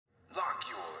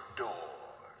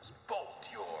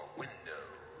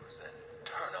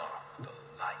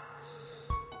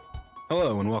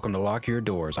Hello and welcome to Lock Your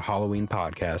Doors, a Halloween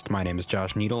podcast. My name is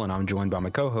Josh Needle and I'm joined by my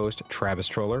co-host, Travis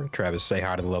Troller. Travis, say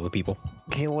hi to the lovely people.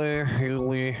 Hello.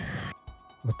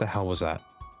 What the hell was that?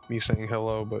 Me saying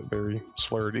hello, but very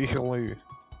slurred. Hello.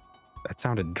 That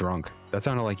sounded drunk. That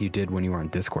sounded like you did when you were on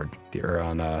Discord or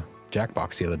on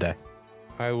Jackbox the other day.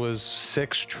 I was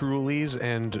 6 Trulies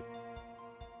and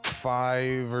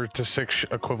 5 to 6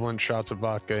 equivalent shots of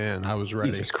vodka in. I was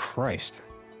ready. Jesus Christ.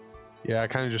 Yeah, I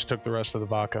kind of just took the rest of the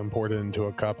vodka and poured it into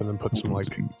a cup and then put some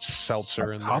like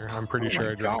seltzer in there. I'm pretty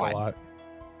sure I drank a lot.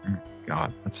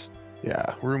 God, that's...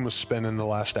 Yeah, room was spinning the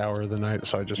last hour of the night,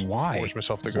 so I just forced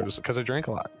myself to go to... Because I drank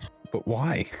a lot. But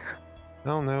why? I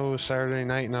don't know, it was Saturday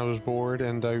night and I was bored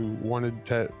and I wanted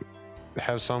to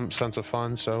have some sense of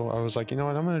fun, so I was like, you know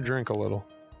what, I'm going to drink a little.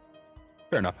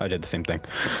 Fair enough, I did the same thing.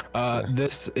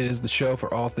 This is the show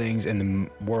for all things in the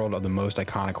world of the most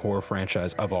iconic horror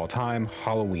franchise of all time,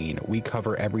 Halloween. We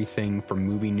cover everything from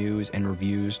movie news and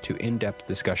reviews to in-depth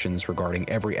discussions regarding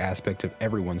every aspect of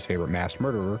everyone's favorite masked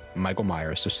murderer, Michael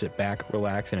Myers. So sit back,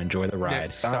 relax, and enjoy the ride.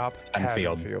 Next stop,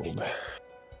 Haddonfield.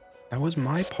 That was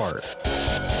my part.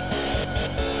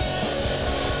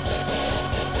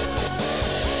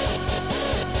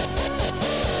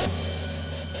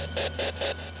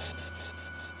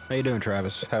 How you doing,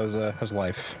 Travis? How's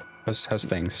life? How's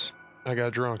things? I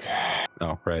got drunk.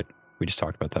 Oh, right. We just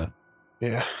talked about that.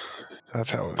 Yeah,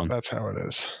 that's how it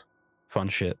is. Fun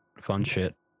shit.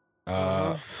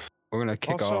 We're gonna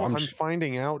kick also, off. I'm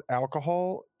finding out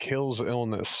alcohol kills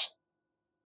illness.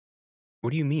 What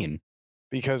do you mean?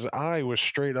 Because I was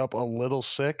straight up a little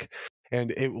sick,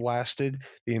 and it lasted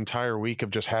the entire week of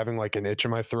just having like an itch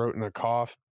in my throat and a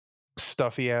cough,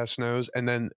 stuffy ass nose, and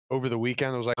then over the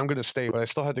weekend I was like, I'm gonna stay, but I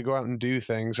still had to go out and do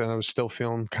things and I was still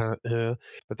feeling kind of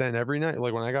but then every night,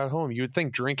 like when I got home, you would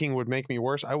think drinking would make me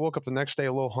worse. I woke up the next day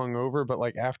a little hungover, but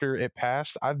like after it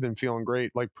passed, I've been feeling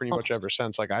great like pretty much ever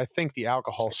since. Like I think the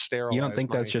alcohol sterilized. You don't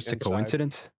think that's just inside. A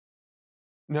coincidence?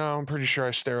 No, I'm pretty sure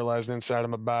I sterilized the inside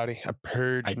of my body. I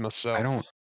purged myself.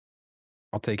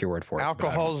 I'll take your word for it.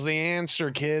 Alcohol's the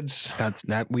answer, kids. That's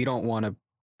that. We don't want to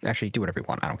actually do whatever you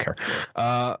want. I don't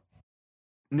care.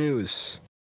 News.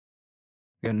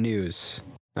 We got news.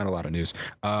 Not a lot of news.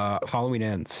 Halloween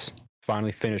Ends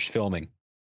finally finished filming.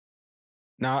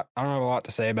 I don't have a lot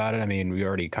to say about it. I mean, we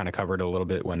already kind of covered it a little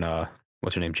bit when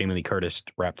what's her name? Jamie Lee Curtis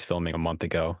wrapped filming a month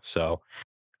ago. So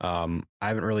I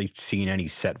haven't really seen any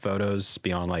set photos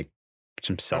beyond like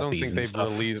some selfies and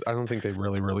stuff. I don't think they've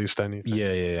really released anything.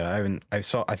 Yeah.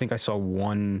 I think I saw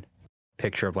one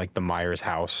picture of like the Myers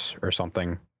house or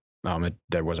something.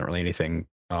 There wasn't really anything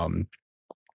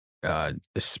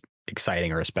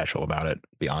exciting or special about it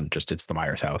beyond just it's the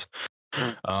Myers house.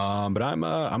 But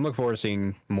I'm looking forward to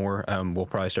seeing more. We'll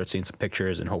probably start seeing some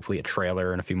pictures and hopefully a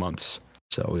trailer in a few months.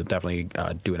 So we'll definitely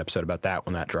do an episode about that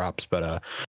when that drops. But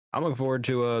I'm looking forward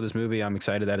to this movie. I'm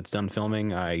excited that it's done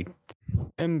filming. I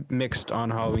am mixed on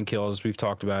Halloween Kills. We've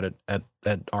talked about it at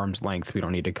arm's length. We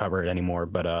don't need to cover it anymore.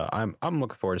 But I'm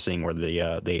looking forward to seeing where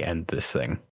they end this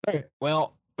thing. All right.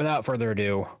 Well, without further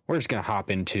ado, we're just going to hop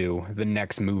into the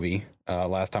next movie.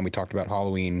 Last time we talked about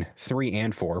Halloween 3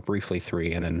 and 4, briefly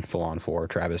 3, and then full on 4.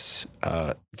 Travis,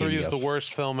 3 is the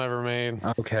worst film ever made.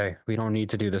 Okay, we don't need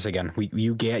to do this again.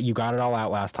 You got it all out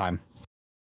last time.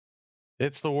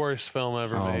 It's the worst film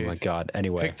ever made. Oh my god.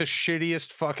 Anyway. Pick the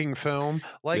shittiest fucking film.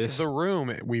 Like The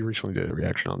Room. We recently did a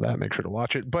reaction on that. Make sure to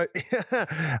watch it. But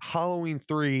Halloween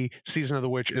 3, Season of the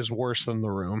Witch is worse than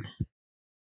The Room.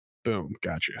 Boom.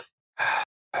 Gotcha.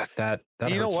 That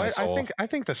you know hurts my what? soul. I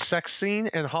think the sex scene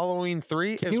in Halloween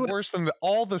 3 is worse than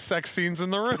all the sex scenes in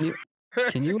The Room.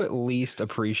 Can you at least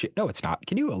appreciate? No, it's not.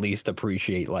 Can you at least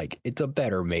appreciate like it's a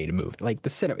better made movie? Like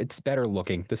it's better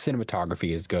looking. The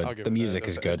cinematography is good. The music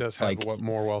is good. It does have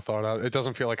more well thought out. It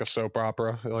doesn't feel like a soap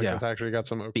opera. Like it's actually got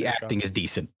some. Okay the acting is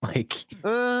decent. Like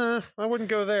I wouldn't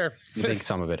go there. I think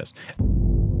some of it is.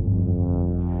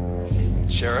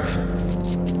 Sheriff,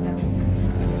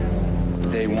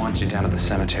 they want you down at the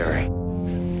cemetery.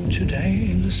 Today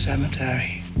in the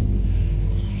cemetery,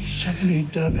 somebody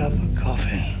dug up a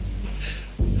coffin.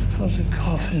 It was a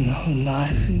coffin of a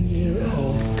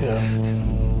 9-year-old girl.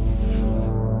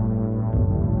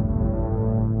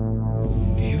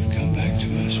 You've come back to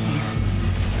us, Michael.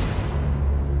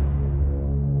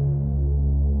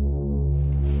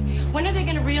 When are they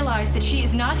going to realize that she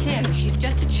is not him? She's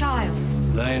just a child.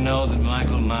 They know that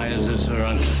Michael Myers is her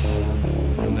uncle,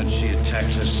 and that she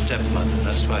attacks her stepmother.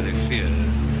 That's why they fear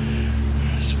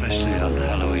her, especially on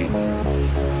Halloween.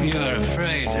 You're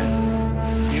afraid.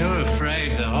 You're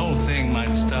afraid the whole thing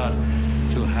might start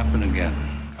to happen again.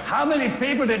 How many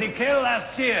people did he kill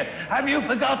last year? Have you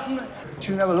forgotten? But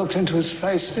you never looked into his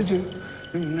face, did you?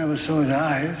 You never saw his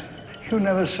eyes. You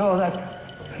never saw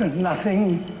that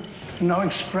nothing, no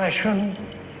expression,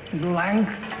 blank.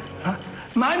 Huh?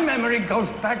 My memory goes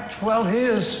back 12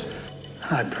 years.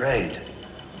 I prayed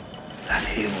that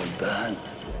he would burn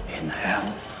in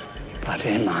hell, but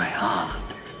in my heart,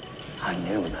 I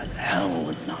knew that hell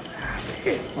would not have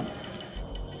him.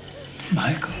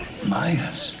 Michael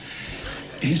Myers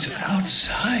is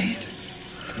outside.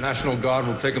 The National Guard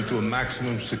will take him to a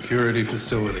maximum security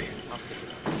facility,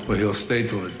 where he'll stay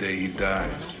till the day he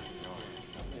dies.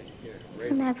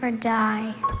 Never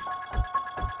die.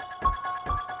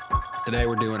 Today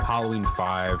we're doing Halloween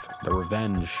 5, The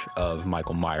Revenge of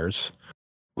Michael Myers,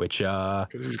 which Because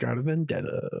he's got a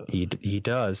vendetta. he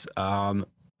does. I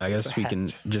guess we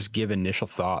can just give initial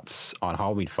thoughts on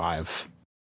Halloween 5.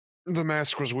 The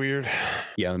mask was weird.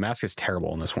 Yeah, the mask is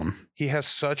terrible in this one. He has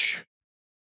such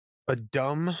a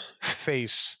dumb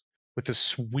face with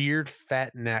this weird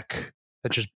fat neck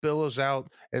that just billows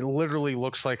out. It literally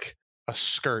looks like a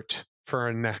skirt for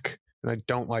a neck, and I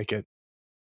don't like it.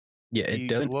 Yeah, He it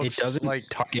doesn't looks like-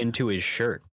 tuck into his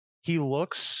shirt. He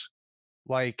looks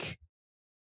like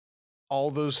all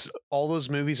those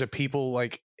movies of people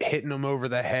like hitting him over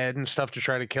the head and stuff to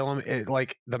try to kill him. It,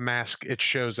 like the mask, it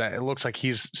shows that it looks like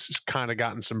he's kind of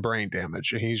gotten some brain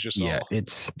damage, and he's just all,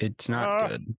 It's not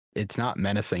good. It's not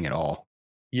menacing at all.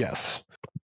 yes.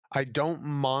 I don't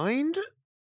mind.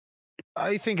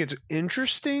 I think it's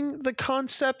interesting, the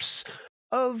concepts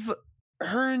of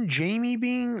her and Jamie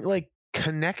being like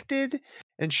connected,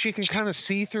 and she can kind of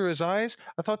see through his eyes.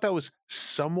 I thought that was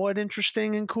somewhat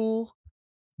interesting and cool,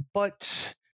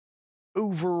 but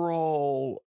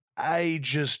overall, I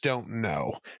just don't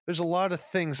know. There's a lot of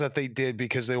things that they did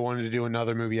because they wanted to do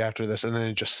another movie after this, and then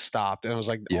it just stopped. And it was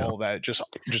like Yeah. all that just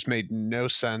made no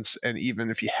sense. And even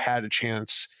if you had a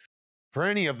chance for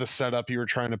any of the setup you were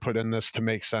trying to put in this to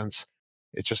make sense,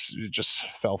 it just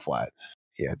fell flat.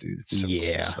 Yeah, dude. It's so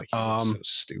Yeah, gross. Like, he was so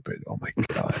stupid. Oh my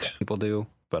god. People do,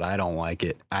 but I don't like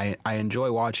it. I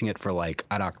enjoy watching it for like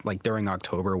during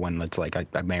October when it's like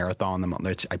I marathon them.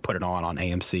 I put it on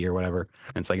AMC or whatever.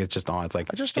 And it's like it's just on. It's like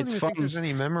I just don't it's even fun. think there's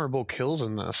any memorable kills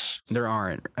in this. There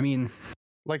aren't. I mean,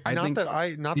 Like, I not think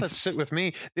that sit with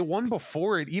me. The one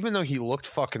before it, even though he looked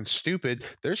fucking stupid,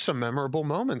 there's some memorable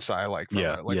moments I like from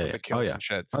Yeah, it, like yeah, with yeah. the kills Oh, yeah. and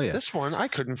shit. Oh, yeah. This one, I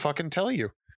couldn't fucking tell you.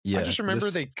 yeah. I just remember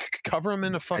this- they cover him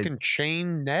in a fucking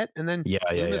chain net, and then Yeah,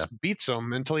 yeah, Loomis yeah. beats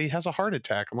him until he has a heart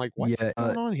attack. I'm like, what's Yeah,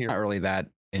 going on here? Not really that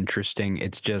interesting.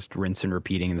 It's just rinse and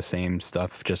repeating the same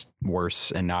stuff, just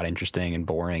worse and not interesting and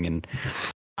boring. And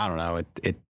I don't know.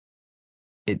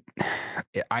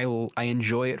 I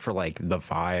enjoy it for like the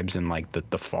vibes and like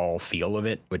the fall feel of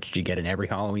it, which you get in every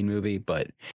Halloween movie. But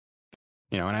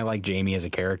you know, and I like Jamie as a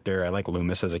character. I like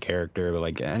Loomis as a character. But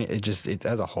like, it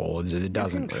as a whole, it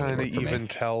doesn't You can really kind of work for even me.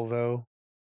 tell though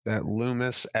that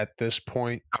Loomis at this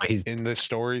point He's in the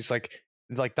stories, like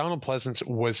Donald Pleasance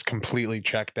was completely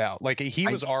checked out. Like he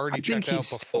was already I think checked out he's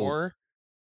still- before,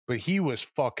 but he was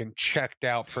fucking checked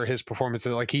out for his performance.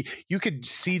 Like you could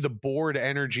see the bored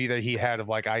energy that he had of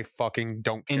like, I fucking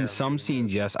don't care. in I'm some doing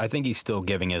scenes, this. yes. I think he's still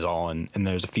giving his all, and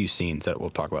there's a few scenes that we'll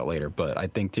talk about later. But I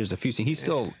think there's a few scenes.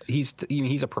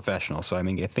 He's a professional, so I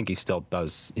mean, I think he still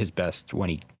does his best when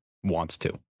he wants to,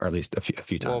 or at least a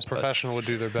few times. Well, but- professional would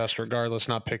do their best regardless,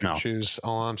 not pick and No. choose.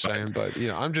 All I'm saying, but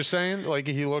I'm just saying, like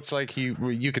he looks like you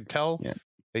could tell Yeah.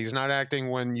 that he's not acting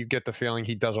when you get the feeling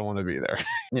he doesn't want to be there.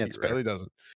 yeah, He it's fair. really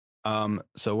doesn't.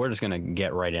 So we're just gonna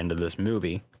get right into this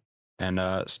movie and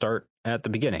start at the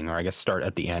beginning, or I guess start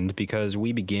at the end, because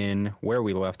we begin where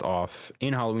we left off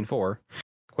in Halloween 4,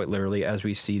 quite literally, as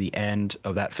we see the end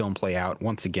of that film play out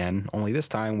once again. Only this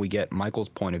time we get Michael's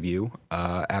point of view.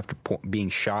 After being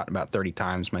shot about 30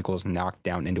 times, Michael is knocked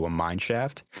down into a mine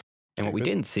shaft. And what we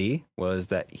didn't see was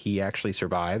that he actually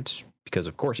survived, because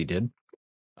of course he did,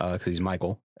 because he's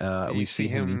Michael. We see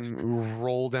him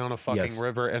roll down a fucking Yes.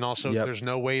 river, and also Yep. there's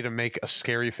no way to make a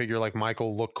scary figure like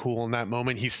Michael look cool in that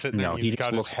moment. He's sitting there, No, and he he's just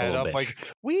got his looks a head little up, like, bitch.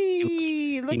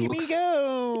 "Wee, look he at looks- me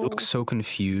go!" He looks so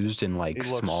confused and like He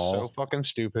looks small. so fucking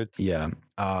stupid. Yeah.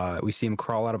 We see him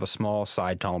crawl out of a small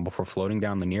side tunnel before floating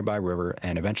down the nearby river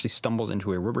and eventually stumbles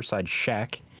into a riverside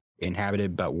shack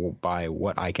inhabited by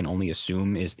what I can only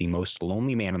assume is the most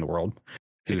lonely man in the world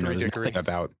who Hickory knows dickory. nothing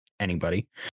about anybody.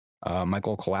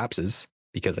 Michael collapses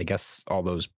because I guess all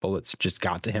those bullets just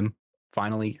got to him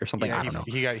finally or something. Yeah, I don't know.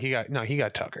 he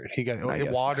got tuckered. I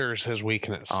guess. Water's his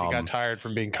weakness. He got Um, tired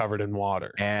from being covered in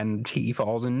water. And he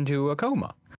falls into a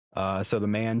coma. So the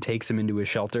man takes him into his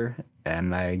shelter,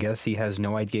 and I guess he has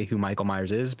no idea who Michael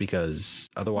Myers is because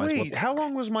otherwise, Wait, how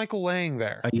long was Michael laying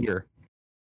there? a year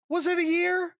Was it a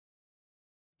year?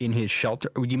 in his shelter?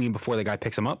 Do you mean before the guy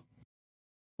picks him up?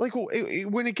 Like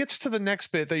when it gets to the next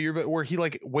bit that you're where he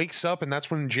like wakes up and that's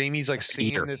when Jamie's like That's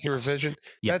seeing Peter, it through yes. a vision.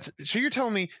 Yeah. That's so you're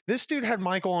telling me this dude had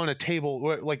Michael on a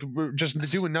table like just Yes.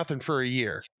 doing nothing for a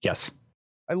year. Yes.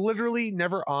 I literally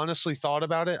never honestly thought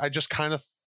about it. I just kind of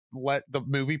let the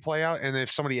movie play out, and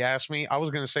if somebody asked me, I was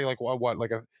gonna say like what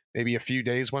like maybe a few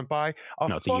days went by.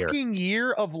 No, it's a year. fucking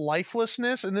year of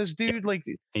lifelessness, and this dude like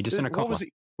He just in a what coma.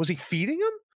 was he feeding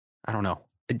him? I don't know.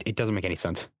 It doesn't make any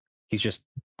sense. He's just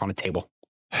on a table.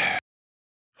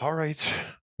 All right.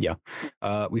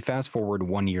 We fast forward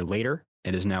 1 year later.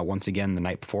 It is now once again the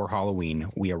night before Halloween.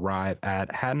 We arrive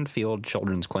at Haddonfield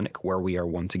Children's Clinic, where we are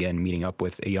once again meeting up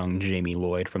with a young Jamie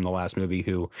Lloyd from the last movie,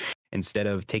 who, instead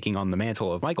of taking on the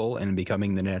mantle of Michael and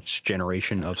becoming the next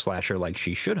generation of slasher like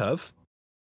she should have,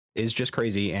 is just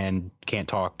crazy and can't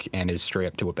talk and is straight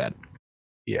up to a bed.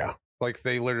 Yeah. Like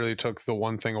they literally took the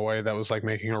one thing away that was like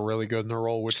making her really good in the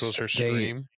role, which was her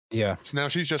scream. Yeah. So now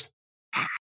she's just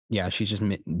Yeah, she's just.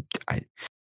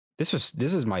 This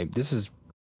is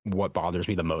what bothers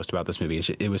me the most about this movie.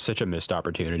 It was such a missed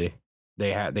opportunity.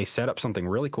 They set up something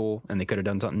really cool, and they could have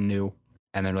done something new,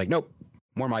 and they're like, nope,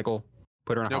 more Michael.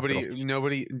 Put her in a hospital.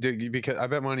 nobody did, because I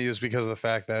bet money is because of the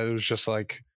fact that it was just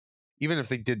like, even if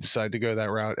they did decide to go that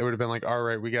route, it would have been like, all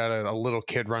right, we got a little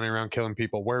kid running around killing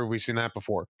people. Where have we seen that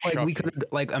before? Like Shut we the-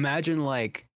 could imagine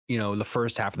the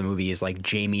first half of the movie is like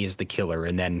Jamie is the killer,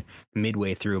 and then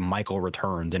midway through Michael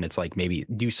returns, and it's like maybe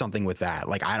do something with that.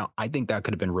 Like I think that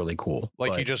could have been really cool.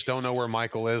 like but you just don't know where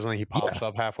Michael is, and then he pops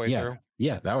up halfway through.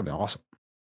 yeah, that would have been awesome.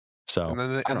 So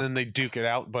And then they duke it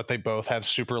out, but they both have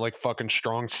super like fucking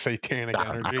strong satanic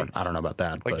energy. I don't know about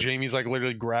that. Like but Jamie's like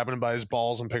literally grabbing him by his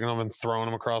balls and picking him and throwing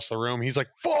him across the room. He's like,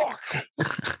 "Fuck!"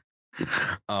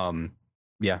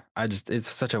 Yeah, it's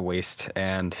such a waste,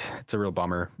 and it's a real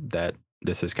bummer that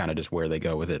this is kind of just where they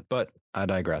go with it. But I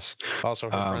digress. Also,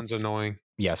 her friend's annoying.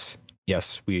 Yes,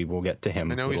 we will get to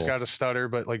him. I know he's got a stutter,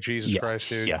 but like Jesus Christ,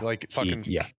 dude, like fucking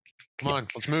come on,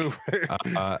 let's move.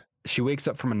 She wakes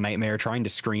up from a nightmare trying to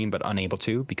scream but unable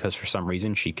to because for some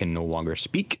reason she can no longer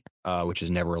speak, which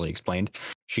is never really explained.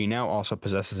 She now also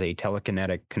possesses a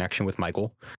telekinetic connection with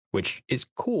Michael, which is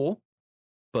cool,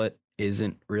 but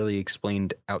isn't really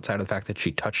explained outside of the fact that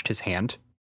she touched his hand.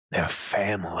 They're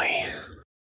family.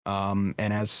 And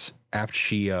after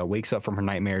she wakes up from her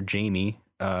nightmare, Jamie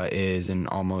is in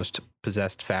almost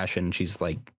possessed fashion. She's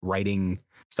like writing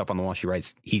stuff on the wall. She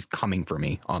writes, "He's coming for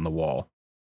me" on the wall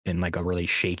in like a really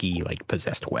shaky, like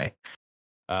possessed way.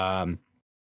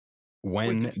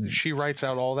 When she writes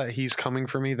out all that, "He's coming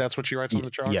for me," that's what she writes on the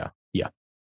chart. Yeah.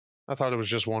 I thought it was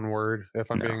just one word,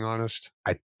 if I'm No. being honest.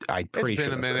 I'm pretty It's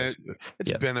sure been a minute.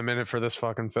 It's been a minute for this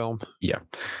fucking film. Yeah.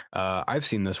 I've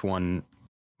seen this one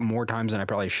more times than I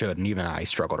probably should, and even I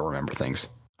struggle to remember things.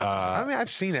 I mean, I've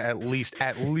seen it at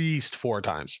least 4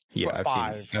 times. Yeah,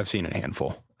 Five. I've seen a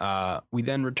handful. We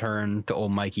then return to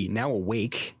old Mikey, now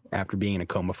awake after being in a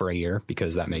coma for a year,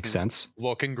 because that makes sense.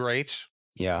 Looking great.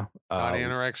 Yeah. Not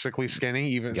anorexically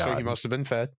skinny, even so he God. must have been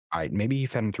fed. Maybe he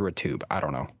fed him through a tube. I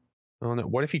don't know. I don't know.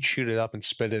 What if he chewed it up and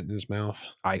spit it in his mouth?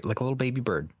 Like a little baby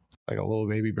bird. Like a little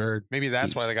baby bird. Maybe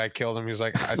that's why the guy killed him. He's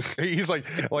like, he's like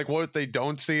what they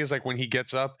don't see is like when he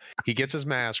gets up, he gets his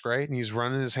mask, right? And he's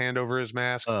running his hand over his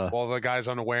mask while the guy's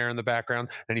unaware in the background.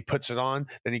 Then he puts it on.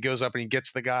 Then he goes up and he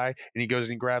gets the guy and he goes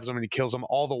and he grabs him and he kills him.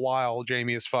 All the while,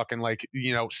 Jamie is fucking like,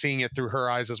 seeing it through her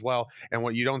eyes as well. And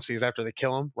what you don't see is after they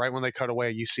kill him, right when they cut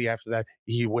away, you see after that,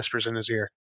 he whispers in his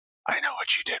ear, "I know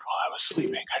what you did while I was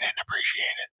sleeping. I didn't appreciate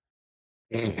it."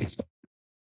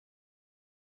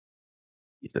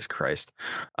 Jesus Christ.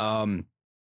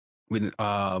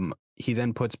 He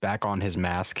then puts back on his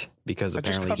mask because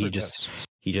apparently he just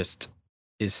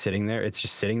is sitting there. It's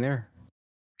just sitting there.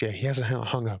 Yeah, he hasn't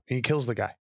hung up. He kills the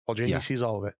guy while Jamie sees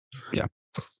all of it. Yeah.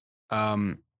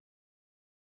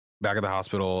 Back at the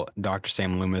hospital, Dr.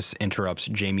 Sam Loomis interrupts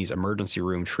Jamie's emergency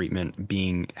room treatment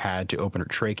being had to open her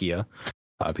trachea,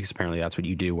 because apparently that's what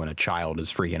you do when a child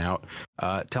is freaking out,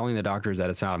 telling the doctors that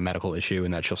it's not a medical issue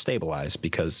and that she'll stabilize,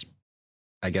 because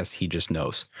I guess he just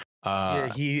knows.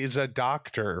 Yeah, he is a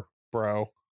doctor,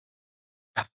 bro.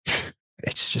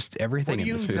 It's just everything in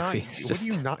this movie. What do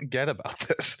you not get about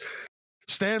this?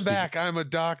 Stand back, I'm a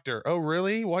doctor. Oh,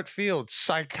 really? What field?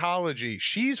 Psychology.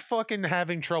 She's fucking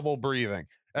having trouble breathing.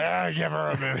 Give her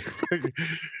a minute.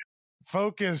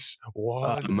 Focus.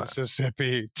 One,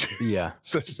 Mississippi. Two, Yeah.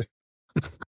 Mississippi.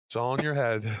 It's all in your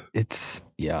head. It's,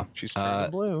 yeah. She's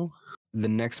turning blue. The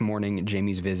next morning,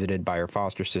 Jamie's visited by her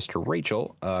foster sister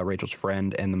Rachel, Rachel's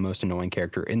friend, and the most annoying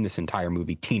character in this entire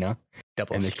movie, Tina,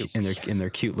 and their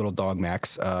cute little dog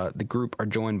Max. The group are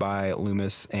joined by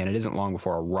Loomis, and it isn't long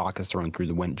before a rock is thrown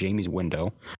through Jamie's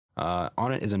window.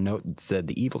 On it is a note that said,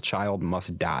 "The evil child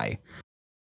must die."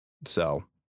 So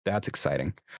that's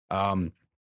exciting.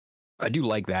 I do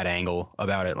like that angle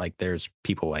about it. Like, there's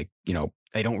people like,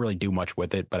 they don't really do much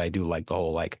with it, but I do like the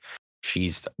whole like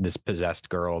she's this possessed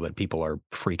girl that people are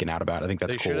freaking out about. I think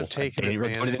that's They cool. should have taken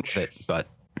advantage. But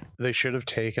They should have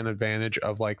taken advantage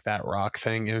of like that rock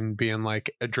thing and being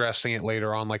like addressing it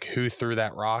later on, like who threw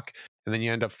that rock. And then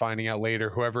you end up finding out later,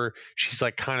 whoever she's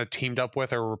like kind of teamed up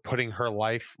with or putting her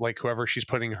life, like whoever she's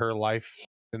putting her life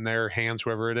in their hands,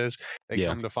 whoever it is, they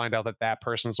come to find out that that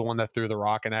person's the one that threw the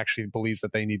rock and actually believes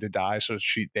that they need to die. So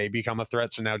they become a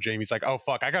threat. So now Jamie's like, oh,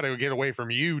 fuck, I got to get away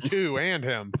from you too and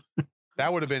him.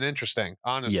 That would have been interesting,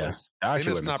 honestly. Yeah, they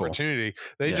missed an opportunity.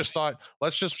 They just thought,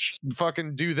 let's just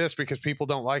fucking do this because people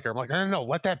don't like her. I'm like, no,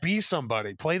 let that be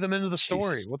somebody. Play them into the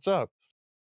story. What's up?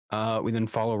 We then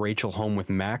follow Rachel home with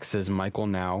Max as Michael,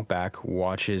 now back,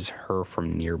 watches her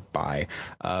from nearby.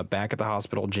 Back at the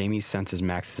hospital, Jamie senses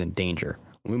Max is in danger.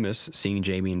 Loomis, seeing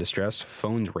Jamie in distress,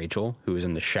 phones Rachel, who is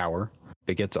in the shower,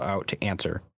 but gets out to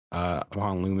answer.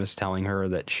 Upon Loomis telling her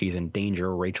that she's in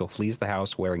danger, Rachel flees the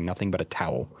house wearing nothing but a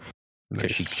towel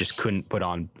because she just couldn't put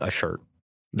on a shirt.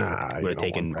 Nah, it would have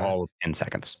taken all of 10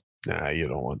 seconds. Nah, you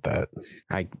don't want that.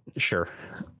 Sure.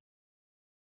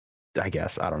 I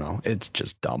guess. I don't know. It's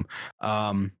just dumb.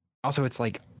 Also, it's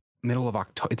like middle of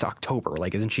October. It's October.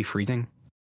 Like, isn't she freezing?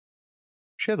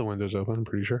 She had the windows open, I'm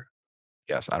pretty sure.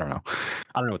 Yes, I don't know.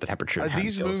 I don't know what the temperature.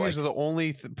 These movies are the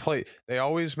only play. They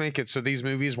always make it so these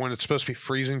movies, when it's supposed to be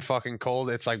freezing fucking cold,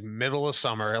 it's like middle of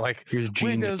summer. Like,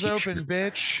 windows open,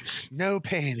 bitch. No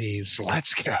panties.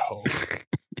 Let's go.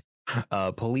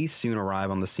 Police soon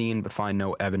arrive on the scene, but find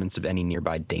no evidence of any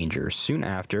nearby danger. Soon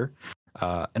after,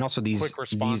 and also these quick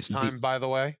response time, by the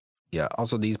way. Yeah.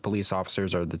 Also, these police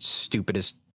officers are the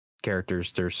stupidest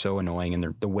characters. They're so annoying,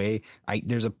 and the way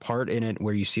there's a part in it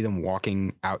where you see them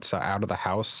walking out of the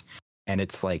house, and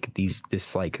it's like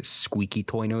this like squeaky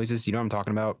toy noises. You know what I'm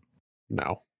talking about?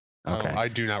 No. Okay. I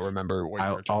do not remember what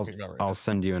you were talking about. I'll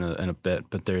send you in a bit,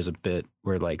 but there's a bit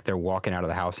where like they're walking out of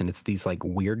the house, and it's these like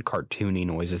weird cartoony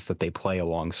noises that they play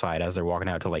alongside as they're walking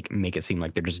out to like make it seem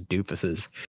like they're just doofuses,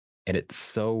 and it's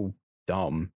so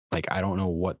dumb. Like, I don't know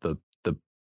what the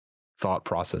thought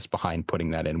process behind putting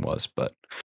that in was, but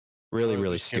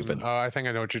really stupid. I think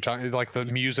I know what you're talking. Like the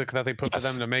music that they put for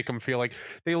them to make them feel like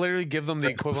they literally give them the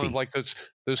equivalent of like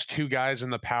those two guys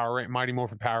in the Mighty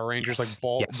Morphin Power Rangers, like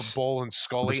Bull and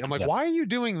Scully. I'm like, why are you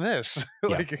doing this?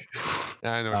 Like,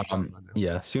 I know. What you're talking about now.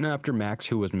 Yeah. Soon after, Max,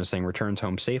 who was missing, returns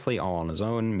home safely, all on his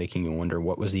own, making you wonder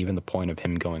what was even the point of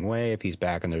him going away if he's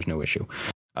back and there's no issue.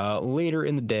 Later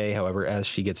in the day, however, as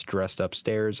she gets dressed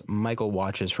upstairs, Michael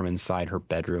watches from inside her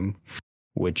bedroom,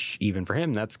 which even for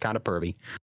him, that's kind of pervy.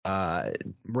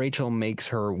 Rachel makes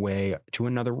her way to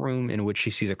another room in which she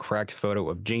sees a cracked photo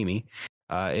of Jamie.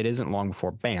 It isn't long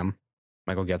before, bam,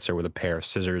 Michael gets her with a pair of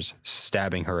scissors,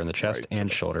 stabbing her in the chest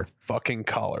and shoulder. Fucking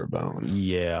collarbone.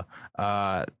 Yeah.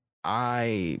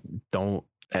 I don't.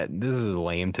 This is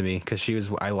lame to me because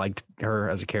I liked her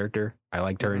as a character. I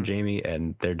liked her and Jamie,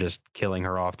 and they're just killing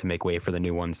her off to make way for the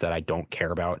new ones that I don't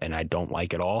care about and I don't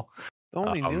like at all. The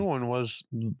only new one was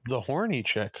the horny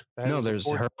chick. No, there's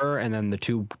her and then the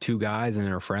two guys and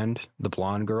her friend, the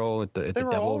blonde girl at the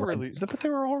devil. But they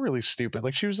were all really stupid.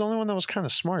 Like, she was the only one that was kind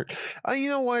of smart. You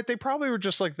know what? They probably were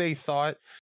just like, they thought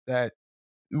that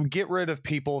get rid of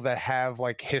people that have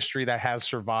like history that has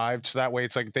survived, so that way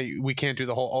it's like we can't do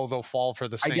the whole they'll fall for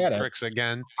the same tricks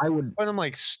again. But I'm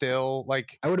like, still,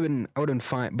 like, I would have been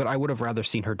fine, but I would have rather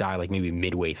seen her die like maybe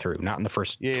midway through, not in the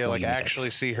first 20 like minutes.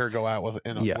 Actually see her go out with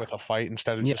a fight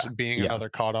instead of just being another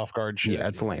caught off guard shit. Yeah,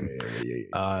 it's lame.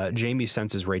 Jamie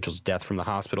senses Rachel's death from the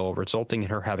hospital, resulting in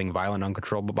her having violent,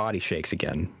 uncontrollable body shakes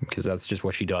again, because that's just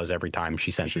what she does every time she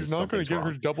senses she's not going to get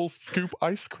her double scoop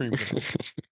ice cream.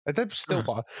 That still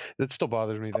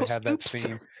bothers me. They have that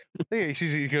scene. Yeah,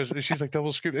 she's like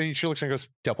double scoop, and she looks and goes,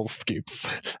 double scoops.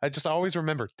 I just always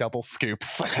remember double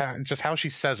scoops. Just how she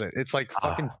says it. It's like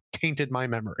fucking tainted my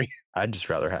memory. I'd just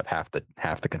rather have half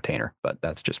the container, but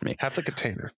that's just me. Half the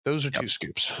container. Those are 2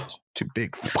 scoops. 2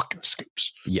 big fucking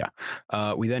scoops. Yeah.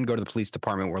 We then go to the police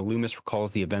department where Loomis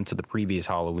recalls the events of the previous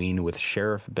Halloween with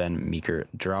Sheriff Ben Meeker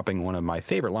dropping one of my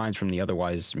favorite lines from the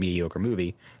otherwise mediocre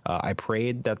movie. I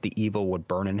prayed that the evil would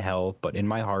burn in hell, but in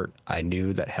my heart, I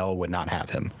knew that hell would not have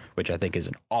him, which I think is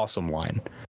an awesome line.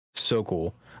 So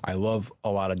cool. I love a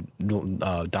lot of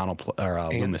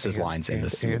Loomis's lines in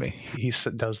this movie. He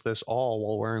does this all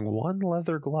while wearing one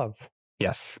leather glove.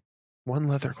 Yes. One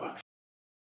leather glove.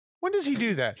 When does he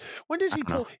do that? When does he I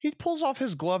don't pull? He pulls off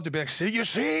his glove to be like, "See, you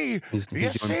see, He's you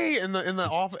doing- see." In the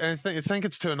off, and I think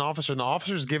it's to an officer, and the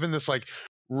officer's given this like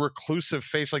reclusive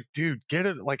face, like, "Dude, get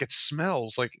it! Like it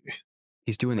smells like."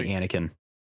 He's doing the Anakin.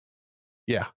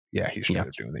 Yeah, he's Yeah.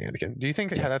 doing the Anakin. Do you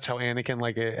think Yeah. that's how Anakin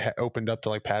like it opened up to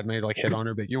like Padme to like hit on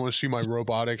her? But you want to see my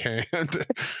robotic hand?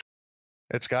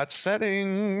 It's got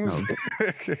settings.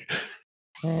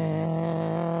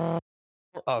 Oh,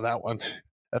 that one.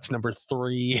 That's number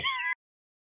 3.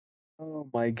 Oh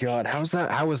my god. How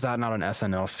was that not an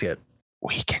SNL skit?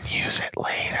 We can use it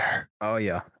later. Oh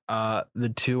yeah. The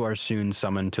two are soon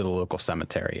summoned to the local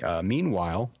cemetery.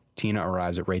 Meanwhile, Tina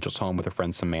arrives at Rachel's home with her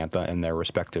friend Samantha and their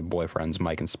respective boyfriends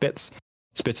Mike and Spitz.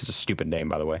 Spitz is a stupid name,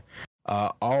 by the way.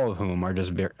 All of whom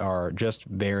are just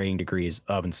varying degrees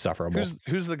of insufferable.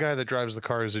 Who's the guy that drives the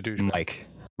car as a douche? Mike.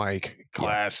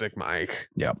 Classic Mike.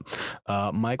 Yep.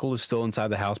 Michael is still inside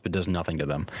the house but does nothing to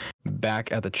them.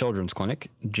 Back at the children's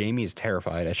clinic, Jamie is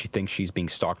terrified as she thinks she's being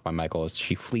stalked by Michael as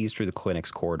she flees through the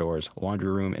clinic's corridors,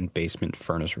 laundry room, and basement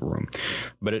furnace room.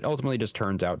 But it ultimately just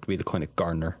turns out to be the clinic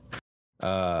gardener.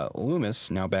 Loomis,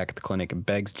 now back at the clinic,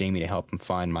 begs Jamie to help him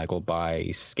find Michael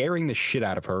by scaring the shit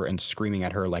out of her and screaming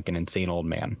at her like an insane old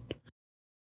man.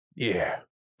 Yeah.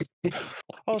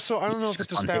 Oh, so I don't know if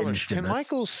it's established. Can this.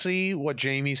 Michael see what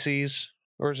Jamie sees,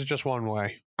 or is it just one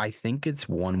way? I think it's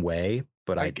one way,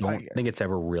 but I don't think it's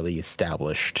ever really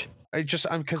established.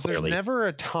 Because there's never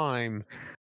a time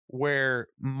where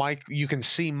you can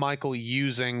see Michael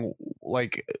using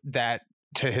like that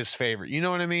to his favor. You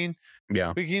know what I mean?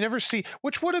 Yeah. But you never see,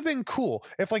 which would have been cool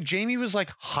if like Jamie was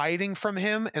like hiding from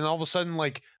him, and all of a sudden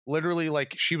like literally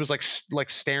like she was like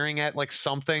staring at like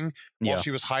something while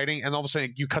she was hiding, and all of a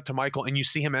sudden you cut to Michael and you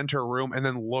see him enter a room and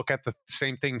then look at the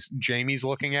same things Jamie's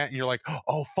looking at, and you're like,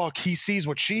 oh fuck, he sees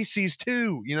what she sees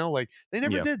too. You know, like they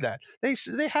never did that. They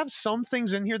have some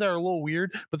things in here that are a little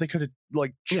weird, but they could have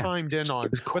like chimed in on,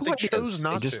 cool, but they chose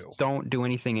not they just to. Don't do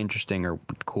anything interesting or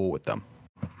cool with them.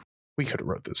 We could have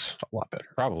wrote this a lot better.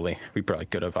 Probably. We probably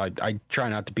could have. I try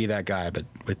not to be that guy, but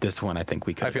with this one, I think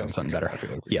we could have done something better.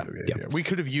 We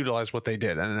could have utilized what they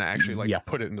did and actually like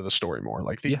put it into the story more.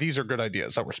 Like these are good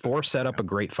ideas that were 4 set up a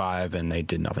great 5, and they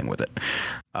did nothing with it.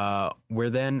 We're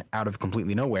then, out of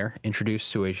completely nowhere,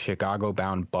 introduced to a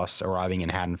Chicago-bound bus arriving in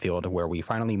Haddonfield, where we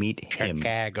finally meet him.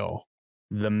 Chicago.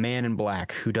 The man in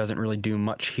black, who doesn't really do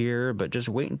much here, but just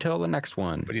wait until the next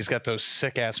one. But he's got those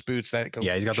sick ass boots that go.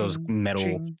 Yeah, he's got those metal,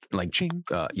 ching, like, ching.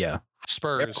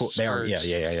 Spurs. They're cool. They are,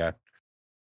 yeah.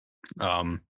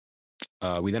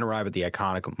 We then arrive at the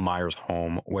iconic Myers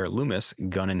home, where Loomis,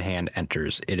 gun in hand,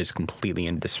 enters. It is completely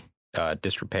in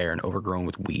disrepair and overgrown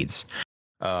with weeds.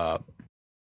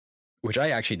 Which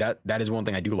I actually that is one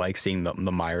thing I do like, seeing the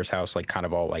Myers house like kind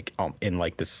of all like in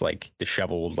like this like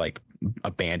disheveled like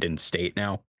abandoned state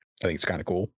now. I think it's kind of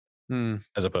cool,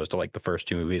 as opposed to like the first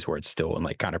 2 movies where it's still in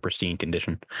like kind of pristine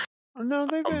condition. No,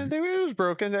 it was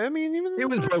broken. I mean, even it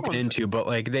was broken into, but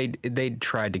like they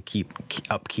tried to keep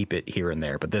it here and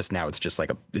there. But this now it's just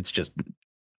like it's just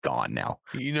gone now.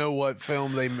 You know what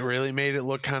film they really made it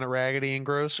look kind of raggedy and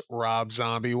gross? Rob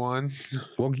Zombie one.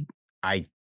 Well,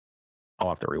 I'll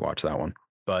have to rewatch that one.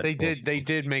 But they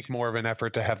did make more of an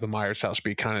effort to have the Myers house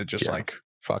be kind of just like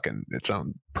fucking its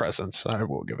own presence. I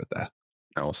will give it that.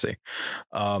 I will see.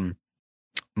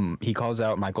 He calls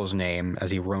out Michael's name as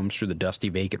he roams through the dusty,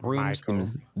 vacant rooms.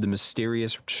 The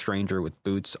mysterious stranger with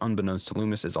boots, unbeknownst to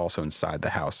Loomis, is also inside the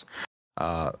house.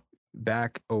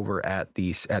 Back over at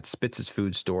Spitz's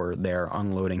food store, they're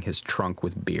unloading his trunk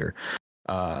with beer.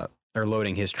 Or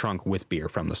loading his trunk with beer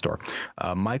from the store.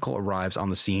 Michael arrives on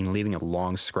the scene, leaving a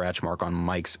long scratch mark on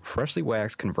Mike's freshly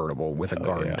waxed convertible with a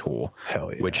garden tool.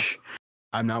 Hell yeah. Which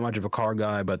I'm not much of a car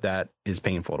guy, but that is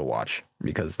painful to watch,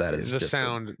 because that is the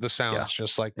sound is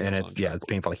just like, and it's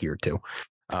painful to hear too.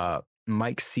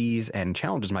 Mike sees and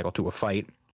challenges Michael to a fight,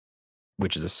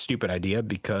 which is a stupid idea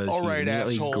because he's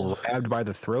immediately grabbed by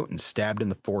the throat and stabbed in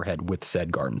the forehead with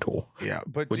said garden tool. Yeah,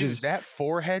 but that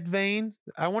forehead vein,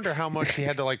 I wonder how much he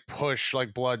had to like push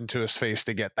like blood into his face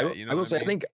to get that. I will say, I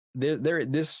think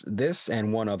this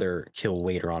and one other kill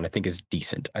later on, I think, is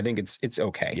decent. I think it's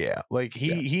okay. Yeah, like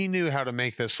he knew how to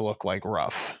make this look like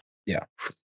rough. Yeah.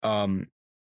 Back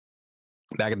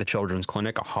at the children's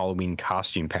clinic, a Halloween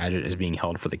costume pageant is being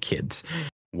held for the kids.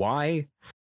 Why?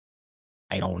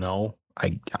 I don't know.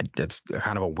 That's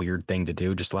kind of a weird thing to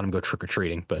do. Just let them go trick or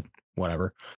treating, but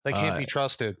whatever. They can't be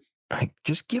trusted.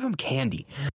 Just give them candy.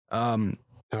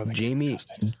 Now they Jamie get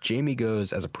adjusted. Jamie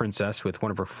goes as a princess with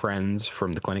one of her friends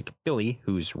from the clinic, Billy,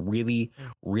 who's really,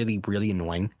 really, really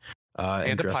annoying.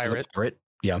 And a dressed as pirate. pirate.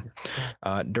 Yeah.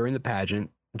 During the pageant,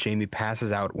 Jamie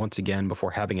passes out once again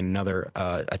before having another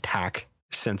attack,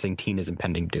 sensing Tina's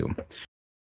impending doom.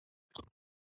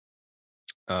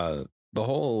 The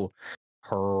whole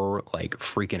her like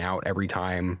freaking out every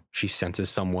time she senses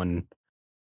someone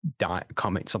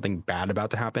something bad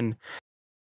about to happen.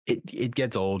 It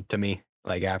gets old to me.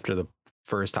 Like after the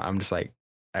first time, I'm just like,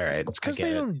 all right, It's because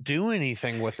they don't do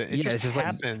anything with it. It just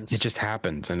happens. Like, it just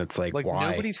happens, and it's like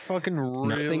why? Nobody fucking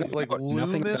really nothing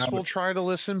Loomis about, will try to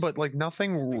listen, but like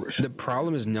nothing. The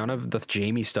problem is none of the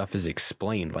Jamie stuff is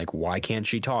explained. Like, why can't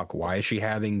she talk? Why is she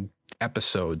having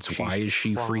episodes? Why is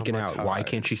she freaking out? Why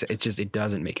can't she? It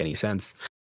doesn't make any sense.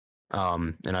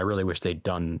 And I really wish they'd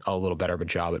done a little better of a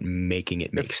job at making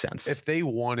it make sense. If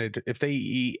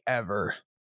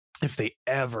they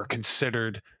ever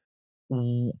considered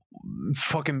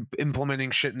fucking implementing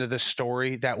shit into this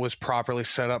story that was properly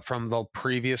set up from the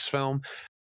previous film,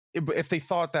 if they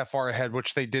thought that far ahead,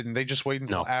 which they didn't, they just waited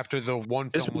until after the one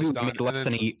film was done.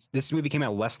 This movie came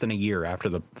out less than a year after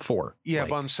the 4. Yeah,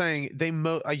 but I'm saying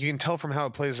you can tell from how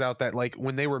it plays out that like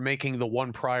when they were making the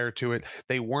one prior to it,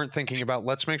 they weren't thinking about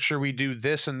let's make sure we do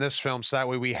this in this film so that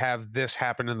way we have this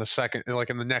happen in the second, like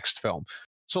in the next film.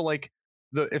 So like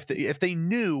if they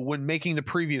knew when making the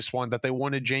previous one that they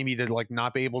wanted Jamie to like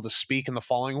not be able to speak in the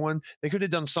following one, they could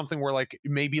have done something where like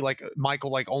maybe like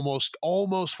Michael like almost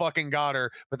fucking got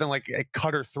her, but then like it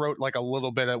cut her throat like a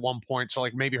little bit at one point, so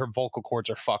like maybe her vocal cords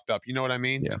are fucked up. You know what I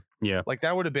mean? Yeah. Like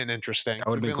that would have been interesting. That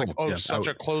would have been cool. Like, oh, such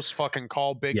a close fucking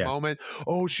call, big moment.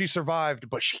 Oh, she survived,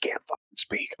 but she can't fucking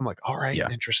speak. I'm like, all right,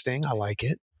 interesting. I like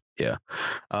it. Yeah.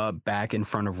 Back in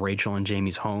front of Rachel and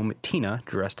Jamie's home, Tina,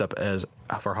 dressed up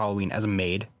for Halloween as a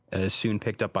maid, is soon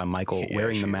picked up by Michael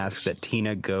wearing the mask that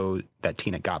Tina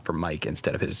got from Mike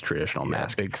instead of his traditional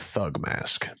mask. Big thug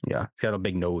mask. Yeah, he's got a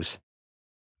big nose.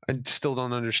 I still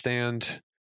don't understand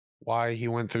why he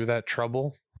went through that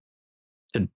trouble.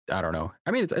 I don't know.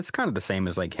 I mean, it's kind of the same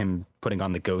as like him putting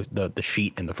on the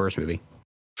sheet in the first movie.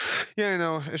 Yeah, I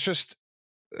know.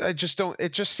 I just don't.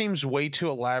 It just seems way too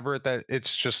elaborate that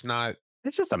it's just not.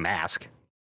 It's just a mask.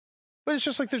 But it's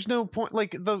just like there's no point.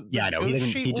 Like the I know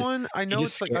one. I know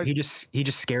it's like he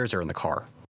just scares her in the car.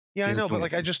 Yeah, I know, but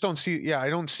like I just don't see. Yeah, I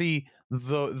don't see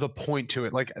the point to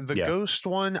it. Like the ghost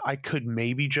one, I could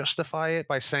maybe justify it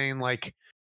by saying like,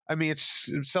 I mean, it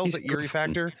sells the eerie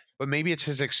factor, but maybe it's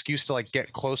his excuse to like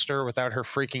get closer without her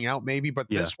freaking out. Maybe, but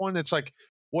this one, it's like.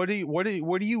 What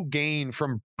do you gain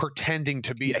from pretending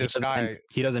to be this guy?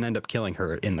 He doesn't end up killing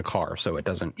her in the car, so it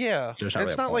doesn't. Yeah,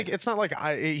 it's not like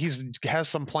he's has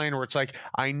some plan where it's like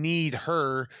I need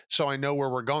her, so I know where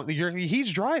we're going.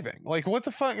 He's driving. Like what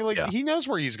the fuck? Like he knows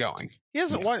where he's going. He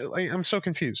doesn't. Why? Like, I'm so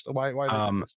confused.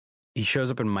 Why? He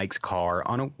shows up in Mike's car,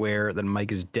 unaware that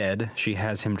Mike is dead. She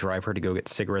has him drive her to go get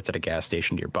cigarettes at a gas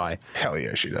station nearby. Hell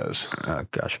yeah, she does.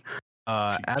 Gosh.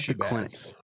 At the clinic.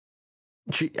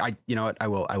 You know what? I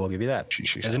will give you that.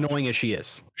 She's as annoying as she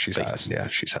is. She's hot. Yeah,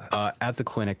 she's hot. At the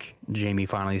clinic, Jamie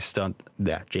finally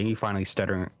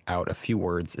stuttering out a few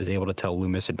words, is able to tell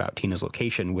Loomis about Tina's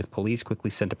location, with police quickly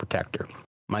sent to protect her.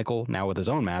 Michael, now with his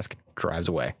own mask, drives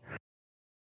away.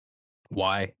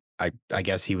 Why? I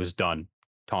guess he was done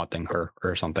taunting her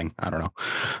or something. I don't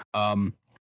know.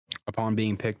 Upon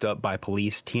being picked up by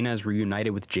police, Tina is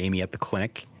reunited with Jamie at the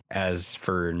clinic, as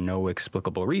for no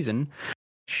explicable reason,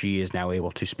 she is now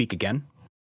able to speak again.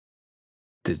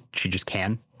 She just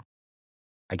can,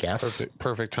 I guess.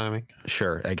 Perfect timing.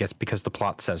 Sure, I guess because the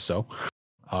plot says so.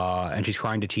 And she's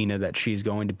crying to Tina that she's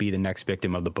going to be the next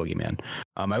victim of the boogeyman.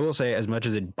 I will say, as much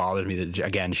as it bothers me that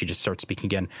again she just starts speaking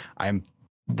again,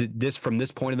 from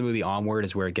this point of the movie onward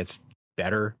is where it gets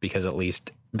better, because at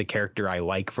least the character I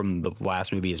like from the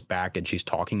last movie is back and she's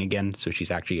talking again, so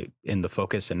she's actually in the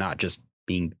focus and not just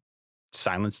being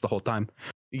silenced the whole time.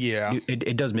 Yeah,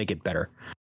 it does make it better.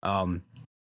 Where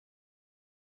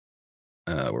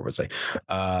was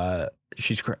I?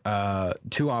 She's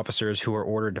two officers who are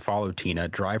ordered to follow Tina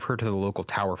drive her to the local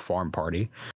Tower Farm party,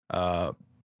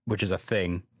 which is a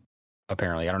thing.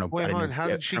 Apparently, I don't know. Wait, hold on. How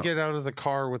did she get out of the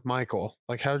car with Michael?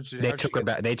 Like, they took her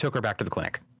back? They took her back to the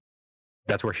clinic.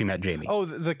 That's where she met Jamie. Oh,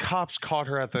 the cops caught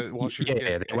her at the. Well, she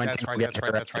They went that's right.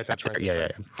 That's right. Yeah.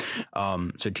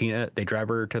 So Tina, they drive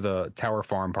her to the Tower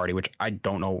Farm party, which I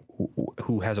don't know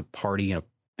who has a party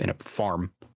in a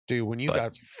farm. Dude, when you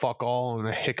got fuck all in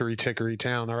a hickory tickory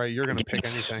town, all right, you're gonna pick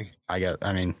anything.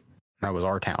 I mean, that was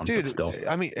our town, dude. But still,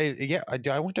 I mean, yeah,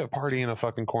 I went to a party in a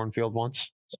fucking cornfield once.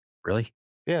 Really?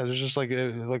 Yeah, there's just like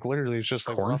literally, it's just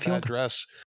like cornfield address.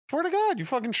 Swear to God, you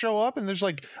fucking show up and there's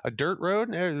like a dirt road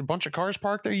and there's a bunch of cars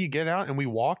parked there. You get out and we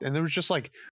walked and there was just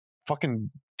like fucking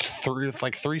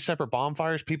three separate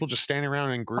bonfires, people just standing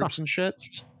around in groups and shit.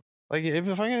 Like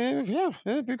people,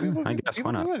 I guess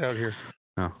people why not? do it out here.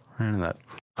 Oh, I didn't know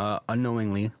that.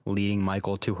 Unknowingly leading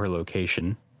Michael to her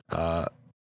location. Or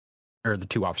the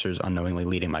two officers unknowingly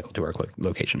leading Michael to her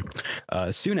location.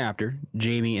 Soon after,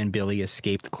 Jamie and Billy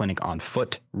escaped the clinic on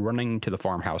foot, running to the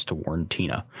farmhouse to warn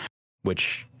Tina,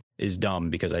 which is dumb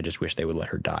because I just wish they would let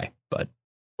her die, but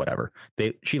whatever.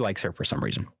 She likes her for some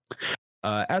reason.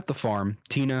 At the farm,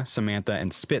 Tina, Samantha,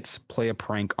 and Spitz play a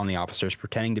prank on the officers,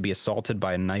 pretending to be assaulted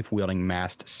by a knife-wielding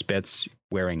masked Spitz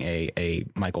wearing a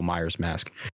Michael Myers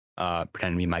mask,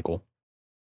 pretending to be Michael,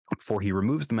 before he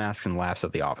removes the mask and laughs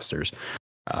at the officers.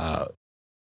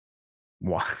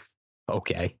 Why?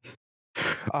 Okay.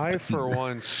 I for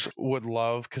once would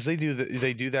love, because they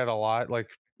do that a lot, like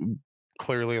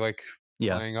clearly like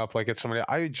playing up like it's somebody.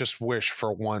 I just wish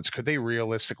for once could they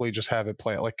realistically just have it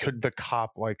play it, like could the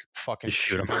cop like fucking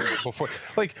shoot him before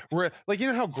like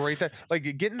you know how great that, like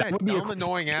getting that dumb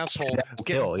annoying asshole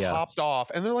getting popped off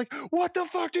and they're like, what the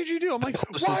fuck did you do? I'm like,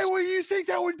 why would you think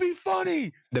that would be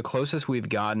funny? The closest we've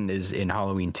gotten is in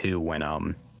Halloween 2 when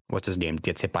what's his name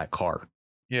gets hit by a car.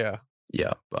 Yeah.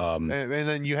 And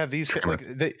then you have these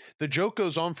like the joke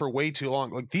goes on for way too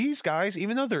long. Like these guys,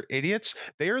 even though they're idiots,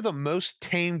 they are the most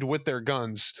tamed with their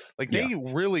guns. Like they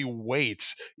really wait.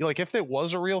 Like if it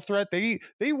was a real threat, they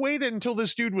waited until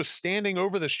this dude was standing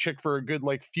over this chick for a good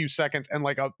like few seconds and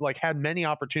like had many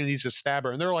opportunities to stab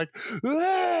her, and they're like,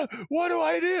 what do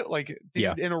I do? Like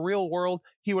dude, in a real world,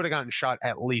 he would have gotten shot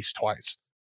at least twice,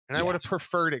 and I would have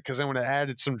preferred it because I would have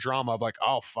added some drama. I'm like,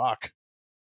 oh fuck.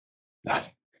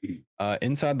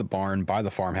 Inside the barn by the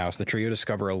farmhouse, the trio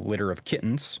discover a litter of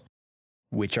kittens,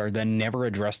 which are then never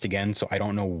addressed again. So I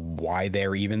don't know why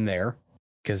they're even there,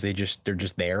 because they're just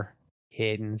there.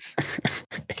 Kittens.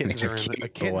 Kittens are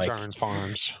in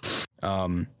farms.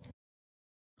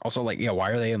 Also, like,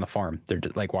 why are they in the farm? They're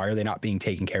like, why are they not being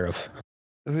taken care of?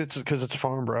 It's because it's a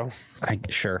farm, bro.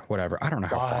 Sure, whatever. I don't know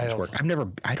how farms work.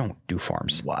 I don't do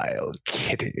farms. Wild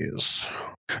kitties.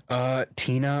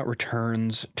 Tina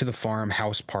returns to the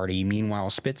farmhouse party. Meanwhile,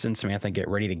 Spitz and Samantha get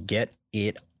ready to get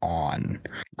it on.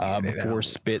 Before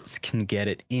Spitz can get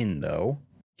it in, though,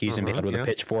 he's impaled with a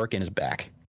pitchfork in his back.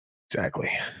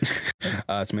 Exactly.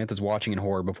 Samantha's watching in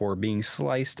horror before being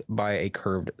sliced by a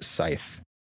curved scythe.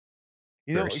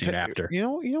 Very soon after.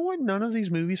 You know what none of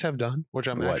these movies have done, which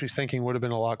I'm actually thinking would have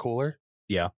been a lot cooler?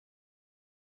 Yeah.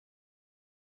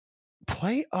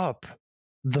 Play up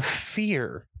the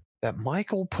fear that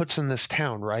Michael puts in this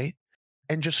town, right?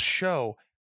 And just show,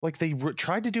 like they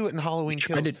tried to do it in Halloween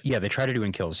Kills. They tried to do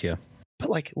in Kills, yeah. But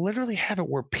like literally have it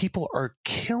where people are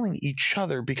killing each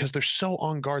other because they're so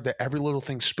on guard that every little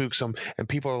thing spooks them, and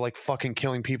people are like fucking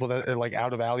killing people that are like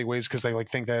out of alleyways because they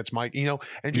like think that it's Mike, and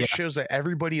just shows that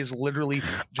everybody is literally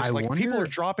just people are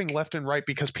dropping left and right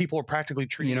because people are practically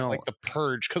treating it like the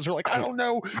Purge because they're like, I don't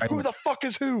know who the fuck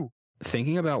is who.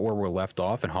 Thinking about where we're left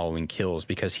off in Halloween Kills,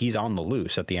 because he's on the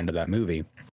loose at the end of that movie.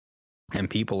 And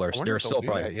people are they're still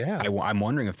probably I'm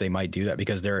wondering if they might do that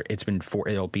because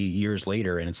it'll be years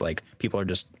later and it's like people are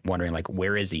just wondering like,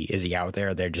 where is he? Is he out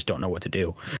there? They just don't know what to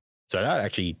do. So that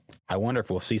actually, I wonder if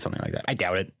we'll see something like that. I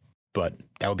doubt it, but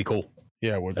that would be cool.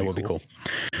 Yeah, that would be cool.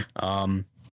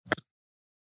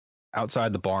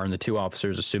 Outside the barn, the two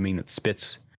officers, assuming that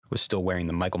Spitz was still wearing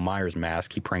the Michael Myers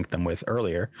mask he pranked them with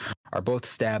earlier, are both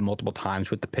stabbed multiple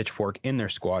times with the pitchfork in their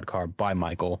squad car by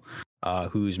Michael,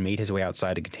 who's made his way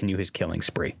outside to continue his killing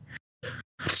spree,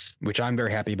 which I'm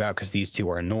very happy about because these two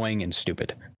are annoying and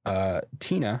stupid.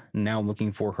 Tina, now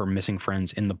looking for her missing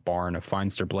friends in the barn,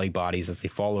 finds their bloody bodies as they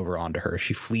fall over onto her.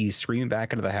 She flees, screaming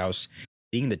back into the house,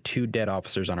 seeing the two dead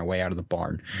officers on her way out of the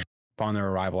barn. Upon their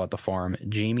arrival at the farm,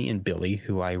 Jamie and Billy,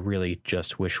 who I really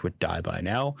just wish would die by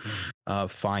now,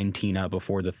 find Tina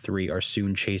before the three are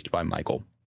soon chased by Michael.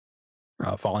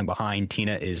 Falling behind,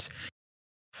 Tina is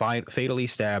fatally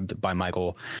stabbed by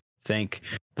Michael. Thank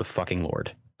the fucking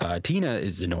Lord. Tina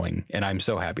is annoying, and I'm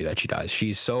so happy that she dies.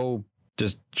 She's so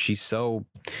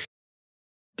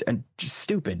and just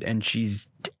stupid, and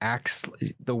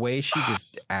the way she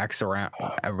just acts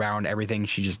around everything.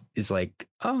 She just is like,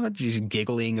 she's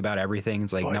giggling about everything.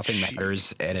 It's like nothing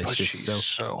matters, and it's just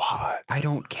so hot. I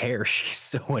don't care. She's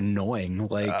so annoying.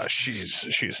 Like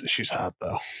she's hot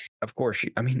though. Of course,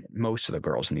 most of the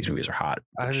girls in these movies are hot.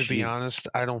 I have to be honest,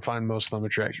 I don't find most of them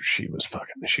attractive. She was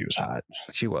hot.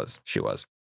 She was.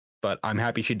 But I'm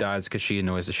happy she dies because she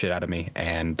annoys the shit out of me,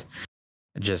 and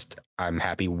I'm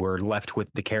happy we're left with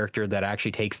the character that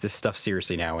actually takes this stuff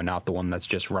seriously now and not the one that's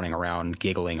just running around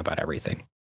giggling about everything.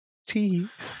 Tee.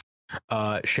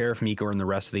 Sheriff Meeker and the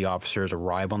rest of the officers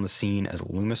arrive on the scene as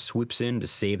Loomis swoops in to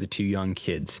save the two young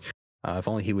kids. If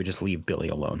only he would just leave Billy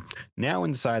alone. Now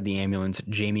inside the ambulance,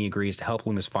 Jamie agrees to help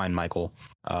Loomis find Michael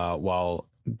while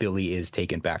Billy is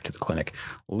taken back to the clinic.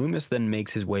 Loomis then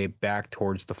makes his way back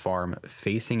towards the farm,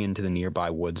 facing into the nearby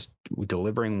woods,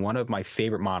 delivering one of my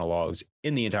favorite monologues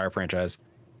in the entire franchise.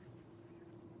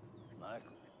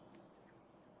 Michael,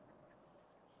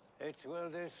 it will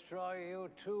destroy you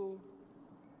too.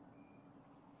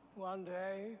 One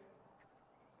day,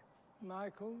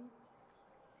 Michael,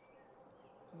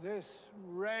 this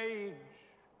rage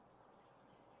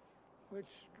which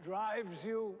drives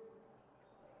you,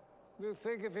 you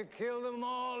think if you kill them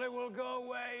all, it will go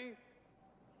away.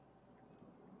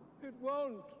 It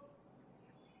won't.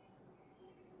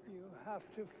 You have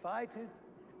to fight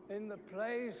it in the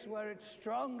place where it's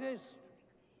strongest,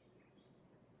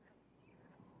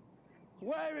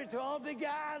 where it all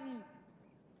began.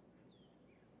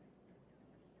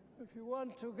 If you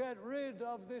want to get rid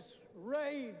of this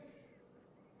rage,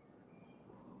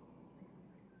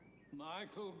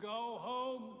 Michael, go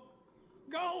home.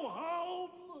 Go home!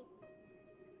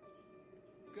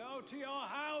 Go to your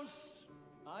house.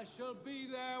 I shall be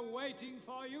there waiting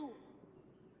for you.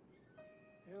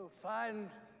 You'll find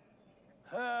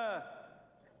her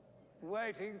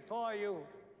waiting for you.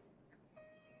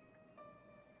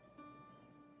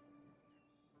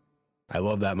 I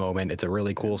love that moment. It's a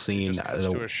really cool scene. Just cuts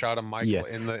to a shot of Michael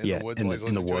in the woods.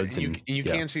 In the woods, and you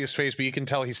can't see his face, but you can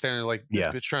tell he's standing like this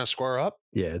bitch trying to square up.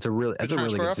 Yeah, it's a really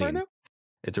good scene. Right,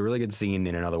 it's a really good scene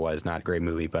in an otherwise not great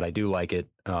movie, but I do like it.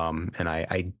 And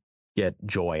I get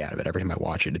joy out of it every time I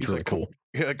watch it. It's really cool.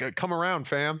 Come around,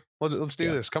 fam. Let's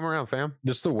do this. Come around, fam.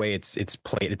 Just the way it's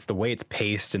played. It's the way it's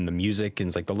paced, and the music, and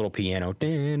it's like the little piano,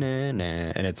 and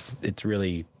it's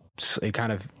really, it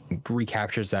kind of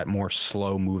recaptures that more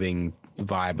slow moving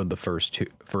vibe of the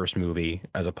first movie,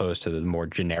 as opposed to the more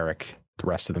generic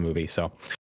rest of the movie. So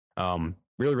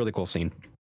really, really cool scene.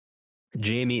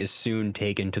 Jamie is soon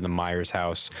taken to the Myers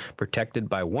house, protected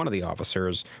by one of the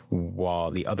officers,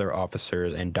 while the other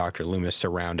officers and Dr. Loomis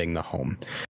surrounding the home.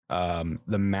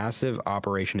 The massive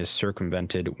operation is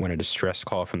circumvented when a distress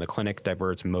call from the clinic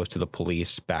diverts most of the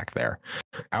police back there.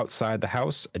 Outside the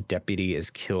house, a deputy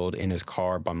is killed in his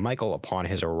car by Michael upon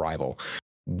his arrival,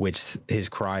 with his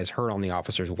cries heard on the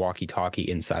officer's walkie-talkie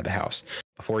inside the house.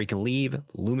 Before he can leave,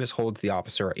 Loomis holds the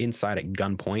officer inside at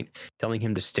gunpoint, telling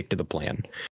him to stick to the plan,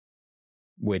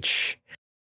 which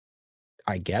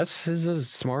I guess is a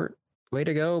smart way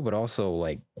to go, but also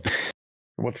like,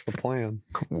 what's the plan?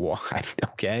 Why?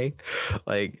 Okay,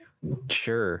 like,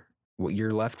 sure,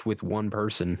 you're left with one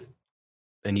person,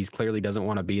 and he's clearly doesn't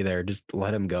want to be there. Just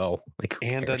let him go. Like,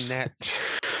 and cares? Annette.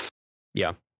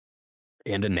 Yeah,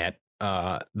 and Annette.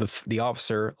 The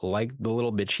officer, like the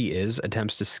little bitch he is,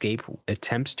 attempts to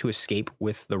escape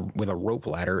with a rope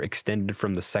ladder extended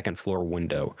from the second floor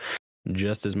window.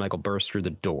 Just as Michael bursts through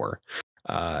the door,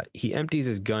 he empties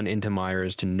his gun into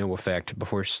Myers to no effect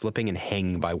before slipping and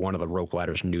hanging by one of the rope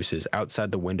ladder's nooses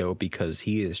outside the window because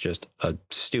he is just a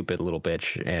stupid little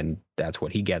bitch, and that's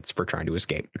what he gets for trying to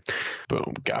escape.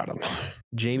 Boom, got him.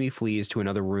 Jamie flees to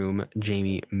another room.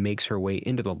 Jamie makes her way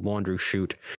into the laundry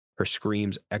chute, her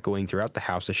screams echoing throughout the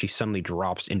house as she suddenly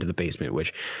drops into the basement,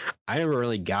 which I never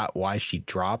really got why she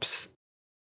drops.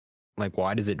 Like,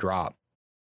 why does it drop?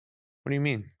 What do you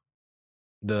mean?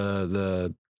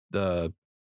 The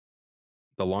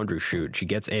laundry chute. She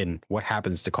gets in. What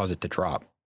happens to cause it to drop?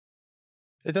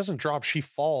 It doesn't drop. She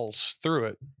falls through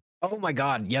it. Oh my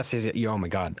God! Yes. Oh my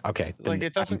God. Okay. Like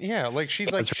it doesn't. Yeah. Like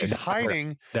she's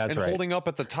hiding and holding up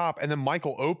at the top, and then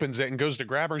Michael opens it and goes to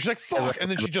grab her. She's like, "Fuck!" And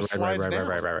then she just slides down.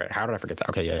 Right. How did I forget that?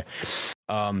 Okay. Yeah.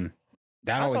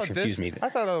 That always confused me. I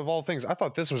thought of all things, I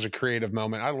thought this was a creative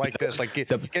moment. I like this, like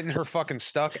getting her fucking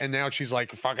stuck, and now she's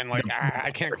like fucking like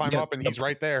I can't climb up, and he's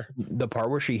right there. The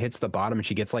part where she hits the bottom and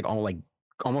she gets like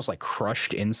almost like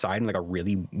crushed inside in like a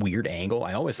really weird angle.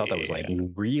 I always thought that was like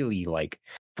really like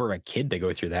for a kid to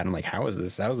go through that. I'm like, how is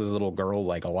this little girl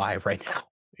like alive right now?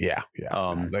 Yeah.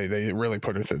 They really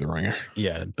put her through the ringer.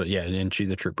 Yeah, but yeah, and she's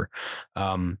a trooper.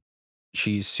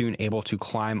 She's soon able to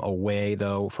climb away,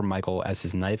 though, from Michael as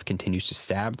his knife continues to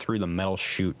stab through the metal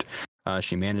chute.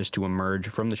 She manages to emerge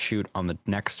from the chute on the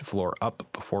next floor up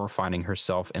before finding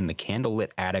herself in the candlelit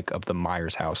attic of the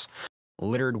Myers house,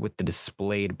 littered with the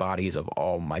displayed bodies of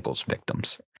all Michael's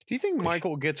victims. Do you think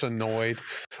Michael gets annoyed?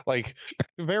 Like,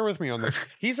 bear with me on this.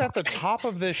 He's at the top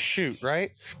of this chute,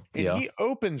 right? And he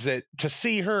opens it to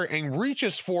see her and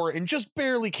reaches for her and just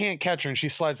barely can't catch her, and she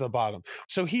slides to the bottom.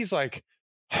 So he's like,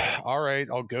 All right,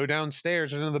 I'll go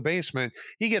downstairs into the basement.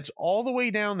 He gets all the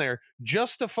way down there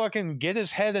just to fucking get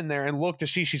his head in there and look to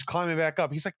see she's climbing back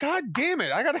up. He's like, God damn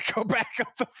it, I gotta go back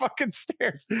up the fucking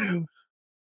stairs.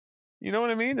 You know what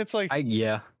I mean? It's like,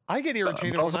 Yeah. I get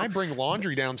irritated also- when I bring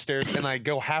laundry downstairs and I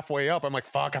go halfway up. I'm like,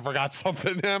 fuck, I forgot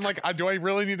something. And I'm like, do I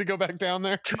really need to go back down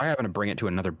there? Try having to bring it to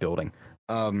another building.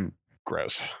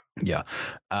 Gross. Yeah.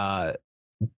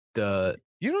 The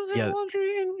You don't have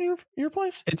laundry in your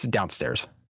place? It's downstairs,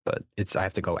 but I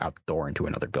have to go out the door into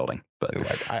another building. But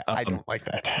I don't like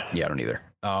that. Yeah, I don't either.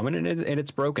 And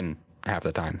it's broken half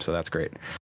the time, so that's great.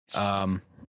 What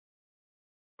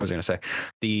was I gonna say?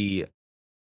 The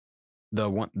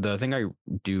thing I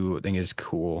do think is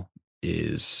cool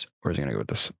is, where's I gonna go with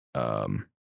this?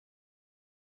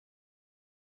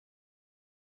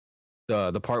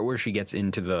 The part where she gets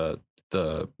into the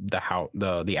house,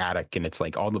 the attic, and it's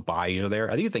like all the bodies are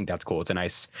there. I do think that's cool. It's a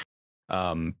nice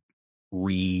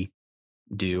redo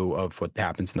of what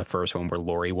happens in the first one, where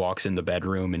Laurie walks in the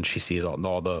bedroom and she sees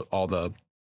all the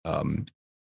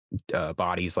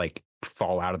bodies like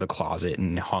fall out of the closet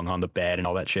and hung on the bed and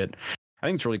all that shit. I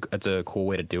think it's a cool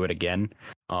way to do it again.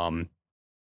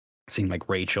 Seeing like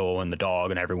Rachel and the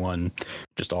dog and everyone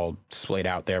just all splayed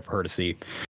out there for her to see.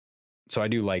 So I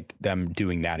do like them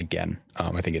doing that again.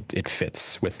 I think it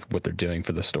fits with what they're doing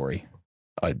for the story.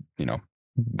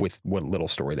 With what little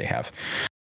story they have.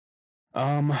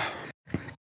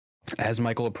 As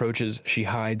Michael approaches, she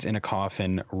hides in a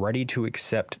coffin, ready to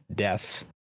accept death.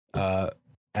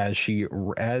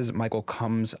 As Michael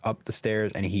comes up the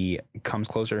stairs and he comes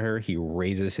closer to her, he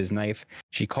raises his knife.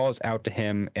 She calls out to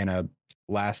him in a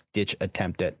last-ditch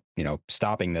attempt at,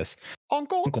 stopping this.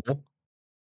 Uncle.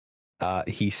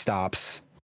 He stops,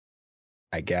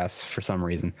 I guess, for some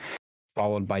reason,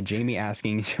 followed by Jamie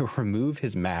asking to remove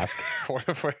his mask. What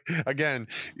if no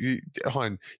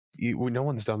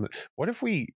one's done that. What if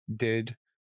we did,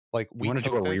 like, we want to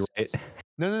do a rewrite?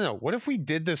 No. What if we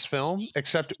did this film,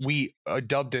 except we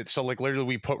dubbed it, so like literally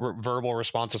we put verbal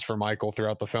responses for Michael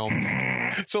throughout the film.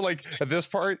 So like at this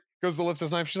part, goes to lift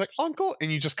his knife, she's like, Uncle,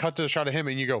 and you just cut to a shot of him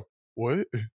and you go, what?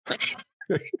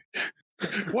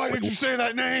 Why did you say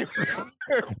that name?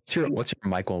 What's your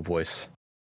Michael voice?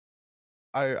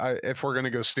 I if we're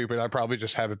gonna go stupid, I probably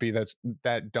just have it be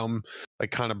that dumb, like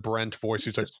kind of Brent voice.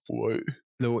 He's like, what?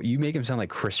 No, you make him sound like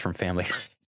Chris from Family.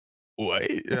 What?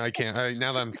 I can't.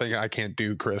 Now that I'm thinking, I can't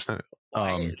do Chris.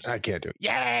 I can't do it.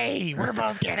 Yay! We're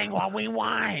both getting what we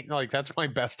want. Like that's my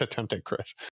best attempt at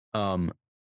Chris.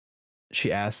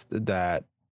 She asked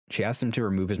him to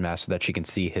remove his mask so that she can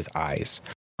see his eyes.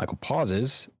 Michael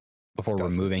pauses before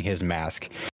removing his mask,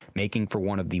 making for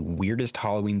one of the weirdest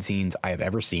Halloween scenes I have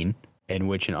ever seen, in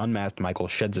which an unmasked Michael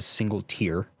sheds a single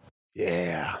tear.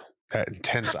 Yeah, that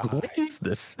intense eye. What is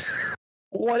this?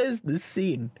 What is this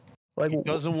scene? Like, he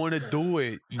doesn't want to do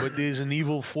it, but there's an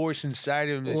evil force inside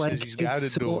him that says he's got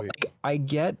to do it. Like, I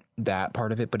get that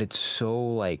part of it, but it's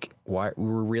so like, why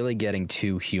we're really getting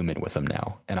too human with him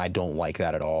now, and I don't like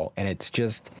that at all. And it's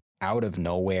just out of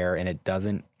nowhere, and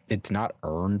it's not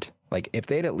earned. Like, if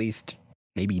they'd at least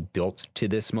maybe built to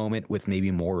this moment with maybe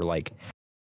more like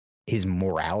his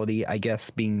morality, I guess,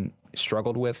 being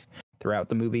struggled with throughout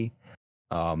the movie,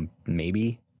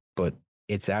 maybe, but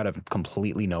it's out of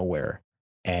completely nowhere.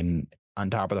 And on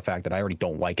top of the fact that I already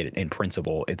don't like it in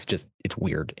principle, it's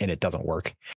weird and it doesn't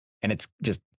work. And it's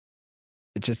just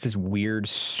this weird,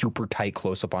 super tight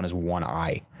close up on his one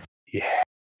eye. Yeah.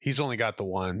 He's only got the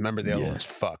one. Remember, the other one's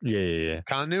fucked. Yeah.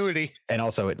 Continuity. And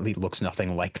also, he looks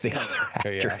nothing like the other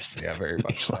actors. Yeah, very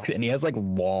much so. And he has like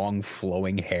long,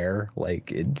 flowing hair.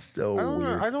 Like, it's so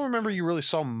weird. I don't remember you really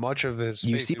saw much of his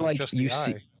face.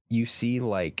 You see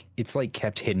like it's like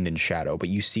kept hidden in shadow, but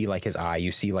you see like his eye.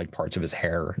 You see like parts of his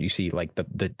hair. You see like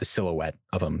the silhouette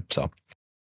of him. So,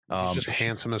 he's just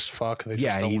handsome as fuck.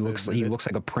 Yeah, he looks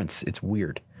like a prince. It's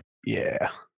weird. Yeah.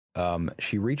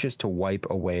 She reaches to wipe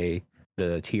away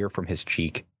the tear from his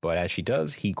cheek, but as she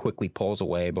does, he quickly pulls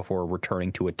away before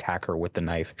returning to attack her with the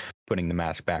knife, putting the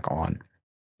mask back on.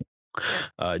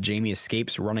 Jamie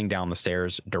escapes, running down the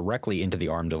stairs directly into the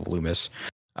arms of Loomis.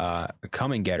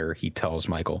 Come and get her, he tells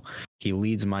Michael. He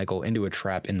leads Michael into a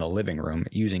trap in the living room,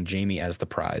 using Jamie as the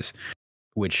prize,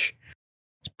 which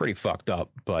is pretty fucked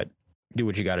up, but do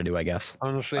what you got to do, I guess.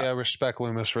 Honestly, I respect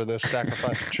Loomis for this.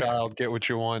 Sacrifice a child, get what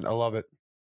you want. I love it.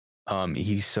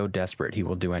 He's so desperate, he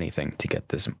will do anything to get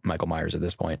this Michael Myers at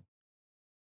this point.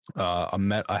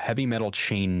 A heavy metal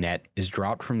chain net is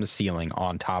dropped from the ceiling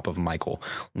on top of Michael.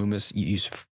 Loomis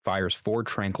fires 4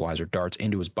 tranquilizer darts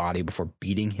into his body before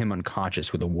beating him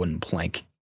unconscious with a wooden plank.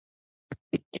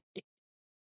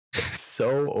 It's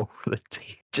so over the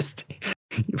just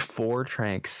 4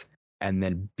 tranks and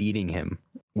then beating him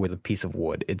with a piece of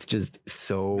wood. It's just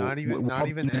so Not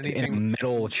even in a anything.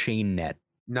 metal chain net.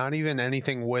 Not even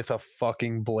anything with a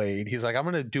fucking blade. He's like, I'm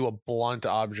gonna do a blunt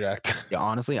object. Yeah,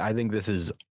 honestly, I think this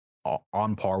is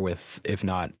on par with, if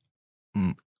not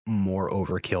more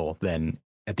overkill than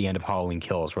at the end of Halloween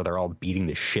Kills, where they're all beating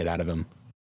the shit out of him.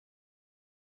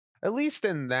 At least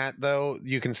in that, though,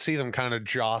 you can see them kind of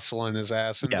jostling his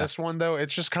ass. In this one, though,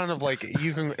 it's just kind of like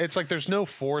it's like there's no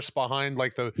force behind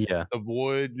like the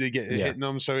wood to get hitting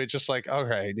them. So it's just like,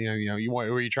 okay,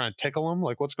 were you trying to tickle him?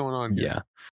 Like, what's going on here?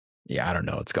 Yeah, I don't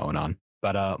know what's going on.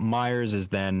 But Myers is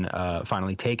then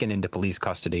finally taken into police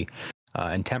custody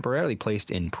and temporarily placed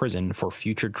in prison for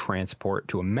future transport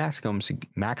to a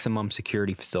maximum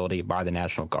security facility by the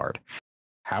National Guard.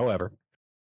 However,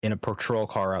 in a patrol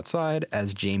car outside,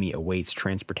 as Jamie awaits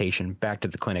transportation back to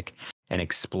the clinic, an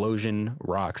explosion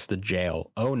rocks the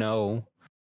jail. Oh no,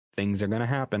 things are going to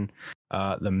happen.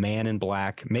 The man in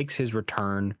black makes his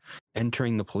return,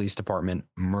 entering the police department,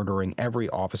 murdering every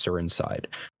officer inside.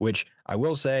 Which I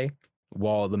will say,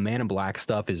 while the man in black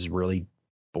stuff is really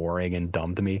boring and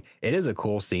dumb to me, it is a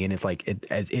cool scene. It's like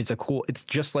it's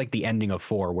just like the ending of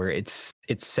 4, where it's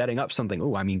setting up something.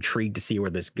 Oh, I'm intrigued to see where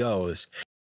this goes.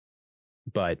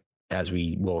 But as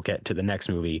we will get to the next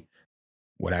movie,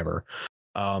 whatever.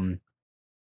 But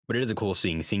it is a cool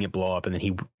scene, seeing it blow up, and then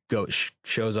he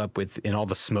shows up in all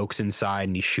the smokes inside,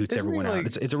 and he shoots everyone out.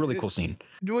 It's a really cool scene.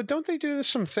 Don't they do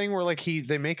something where like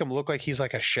they make him look like he's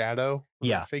like a shadow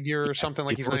figure or something,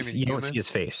 like he's not even human? You don't see his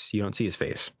face. You don't see his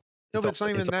face. No, but it's not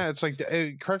even that. It's like,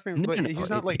 correct me, but he's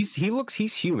not like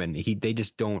he's human. They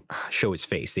just don't show his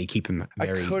face. They keep him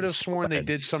very. I could have sworn they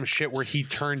did some shit where he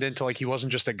turned into like he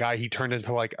wasn't just a guy. He turned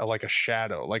into like a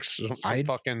shadow, like some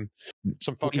fucking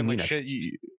like shit.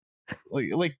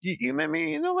 Like you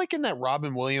like in that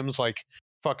Robin Williams like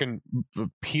fucking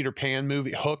Peter Pan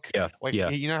movie Hook,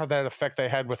 you know how that effect they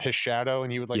had with his shadow,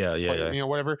 and he would like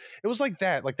whatever. It was like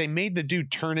that. Like they made the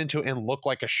dude turn into and look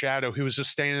like a shadow who was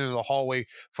just standing in the hallway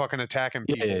fucking attacking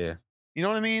people. You know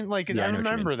what I mean? Like I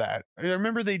remember that. I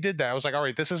remember they did that. I was like, all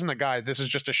right, this isn't a guy. This is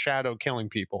just a shadow killing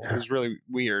people. It was really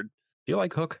weird. Do you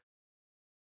like Hook?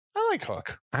 I like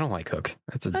Hook. I don't like Hook.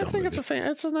 That's a dumb movie.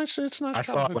 It's nice. I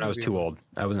saw it when I was too old.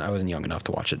 I wasn't young enough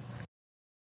to watch it.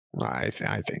 I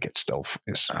think it's still.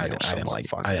 I didn't like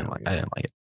it. I didn't like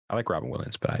it. I like Robin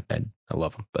Williams, but I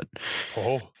love him. But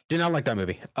did not like that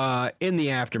movie. In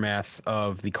the aftermath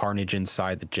of the carnage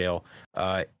inside the jail,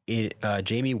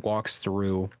 Jamie walks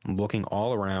through, looking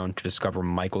all around to discover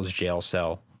Michael's jail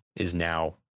cell is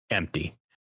now empty,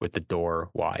 with the door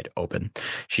wide open.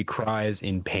 She cries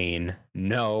in pain,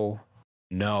 "No,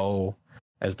 no,"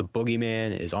 as the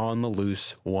boogeyman is on the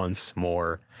loose once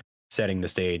more, setting the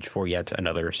stage for yet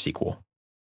another sequel.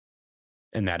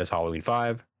 And that is Halloween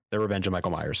 5, The Revenge of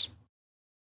Michael Myers.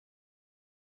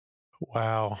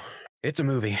 Wow. It's a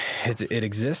movie. It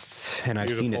exists, and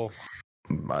I've seen it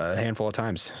a handful of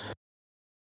times.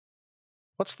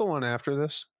 What's the one after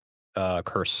this?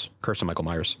 Curse of Michael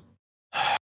Myers.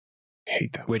 I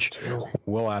hate that. Which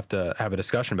we'll have to have a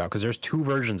discussion about, because there's 2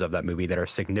 versions of that movie that are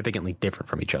significantly different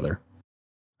from each other.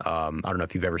 I don't know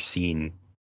if you've ever seen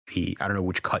I don't know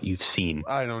which cut you've seen.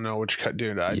 I don't know which cut,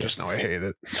 dude. I just know I hate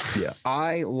it. Yeah.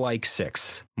 I like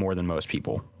 6 more than most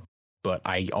people, but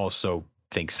I also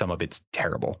think some of it's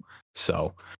terrible.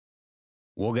 So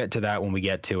we'll get to that when we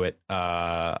get to it.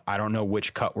 I don't know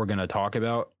which cut we're going to talk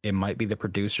about. It might be the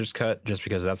producer's cut, just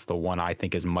because that's the one I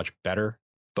think is much better.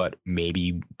 But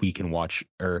maybe we can watch,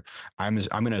 or I'm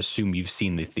going to assume you've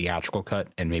seen the theatrical cut,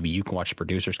 and maybe you can watch the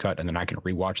producer's cut, and then I can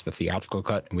rewatch the theatrical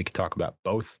cut, and we can talk about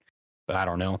both. But I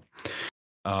don't know.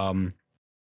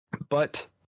 But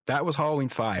that was Halloween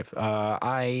 5.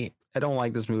 I don't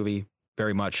like this movie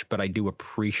very much, but I do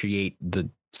appreciate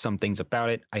some things about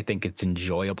it. I think it's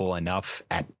enjoyable enough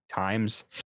at times.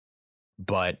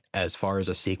 But as far as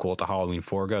a sequel to Halloween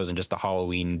 4 goes, and just a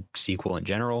Halloween sequel in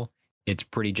general, it's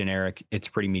pretty generic. It's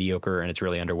pretty mediocre, and it's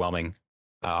really underwhelming.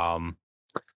 Not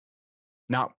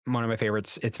one of my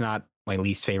favorites. It's not my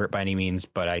least favorite by any means,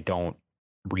 but I don't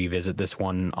revisit this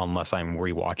one unless I'm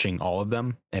rewatching all of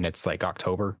them, and it's like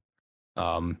October.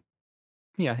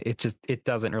 It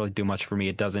doesn't really do much for me.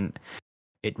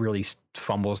 It really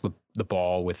fumbles the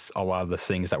ball with a lot of the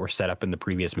things that were set up in the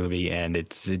previous movie, and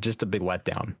it's just a big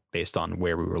letdown based on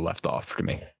where we were left off for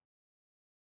me.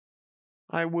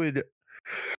 I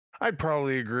I'd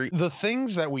probably agree. The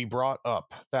things that we brought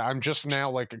up that I'm just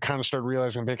now like kind of started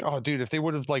realizing, like, oh, dude, if they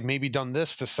would have like maybe done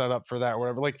this to set up for that, or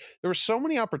whatever. Like, there were so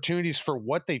many opportunities for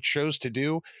what they chose to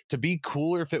do to be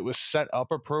cooler if it was set up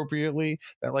appropriately.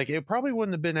 That like it probably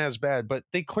wouldn't have been as bad. But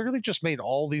they clearly just made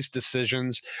all these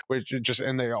decisions, which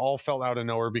and they all fell out of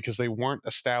nowhere because they weren't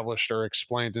established or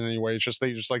explained in any way. It's just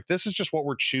they just like this is just what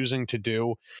we're choosing to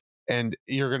do. And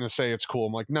you're gonna say it's cool.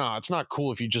 I'm like, nah, it's not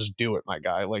cool if you just do it, my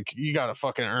guy. Like, you gotta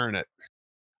fucking earn it.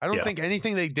 I don't think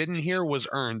anything they did in here was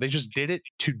earned. They just did it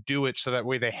to do it, so that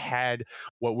way they had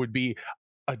what would be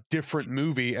a different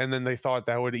movie, and then they thought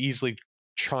that would easily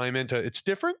chime into it's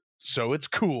different, so it's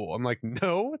cool. I'm like,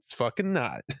 no, it's fucking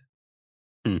not.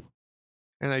 And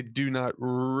I do not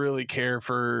really care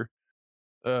for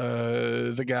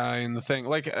the guy and the thing.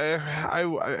 Like,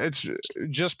 it's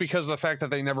just because of the fact that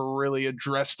they never really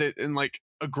addressed it in like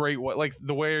a great way. Like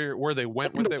the way where they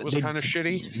went with it was kind of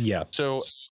shitty. Yeah. So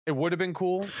it would have been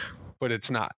cool, but it's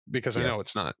not, because I know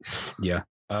it's not. Yeah.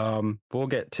 We'll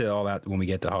get to all that when we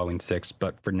get to Halloween 6,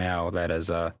 but for now, that is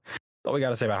all we got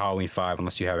to say about Halloween 5,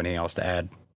 unless you have anything else to add.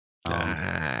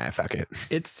 Fuck it.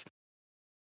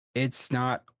 It's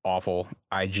not awful.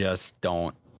 I just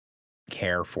don't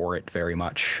care for it very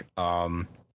much. Yeah,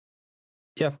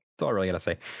 that's all I really got to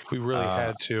say. If we really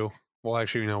had to, well,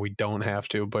 actually, no, we don't have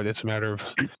to, but it's a matter of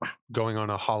going on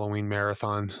a Halloween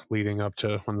marathon leading up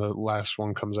to when the last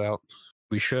one comes out.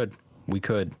 We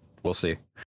could. We'll see.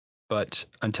 But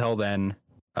until then,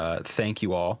 thank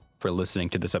you all for listening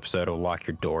to this episode of Lock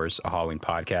Your Doors, a Halloween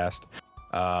podcast.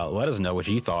 Let us know what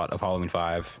you thought of Halloween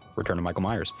 5, Return of Michael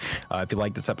Myers. If you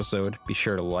like this episode, be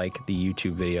sure to like the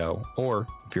YouTube video, or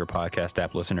if you're a podcast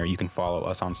app listener, you can follow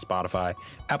us on Spotify,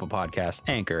 Apple Podcasts,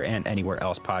 Anchor, and anywhere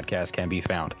else podcasts can be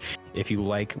found. If you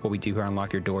like what we do here on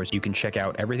Lock Your Doors, you can check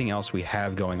out everything else we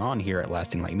have going on here at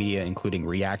Lasting Light Media, including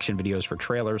reaction videos for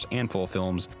trailers and full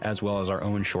films, as well as our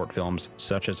own short films,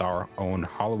 such as our own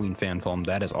Halloween fan film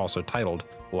that is also titled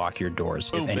Lock Your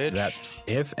Doors.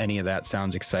 If any of that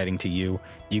sounds exciting to you,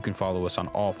 you can follow us on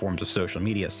all forms of social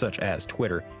media, such as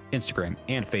Twitter, Instagram,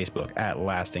 and Facebook at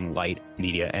Lasting Light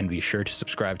Media, and be sure to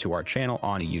subscribe to our channel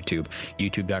on YouTube,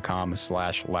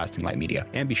 youtube.com/Lasting Light Media,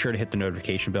 and be sure to hit the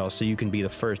notification bell so you can be the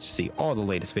first to see all the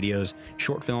latest videos,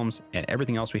 short films, and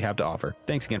everything else we have to offer.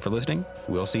 Thanks again for listening.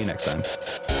 We'll see you next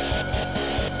time.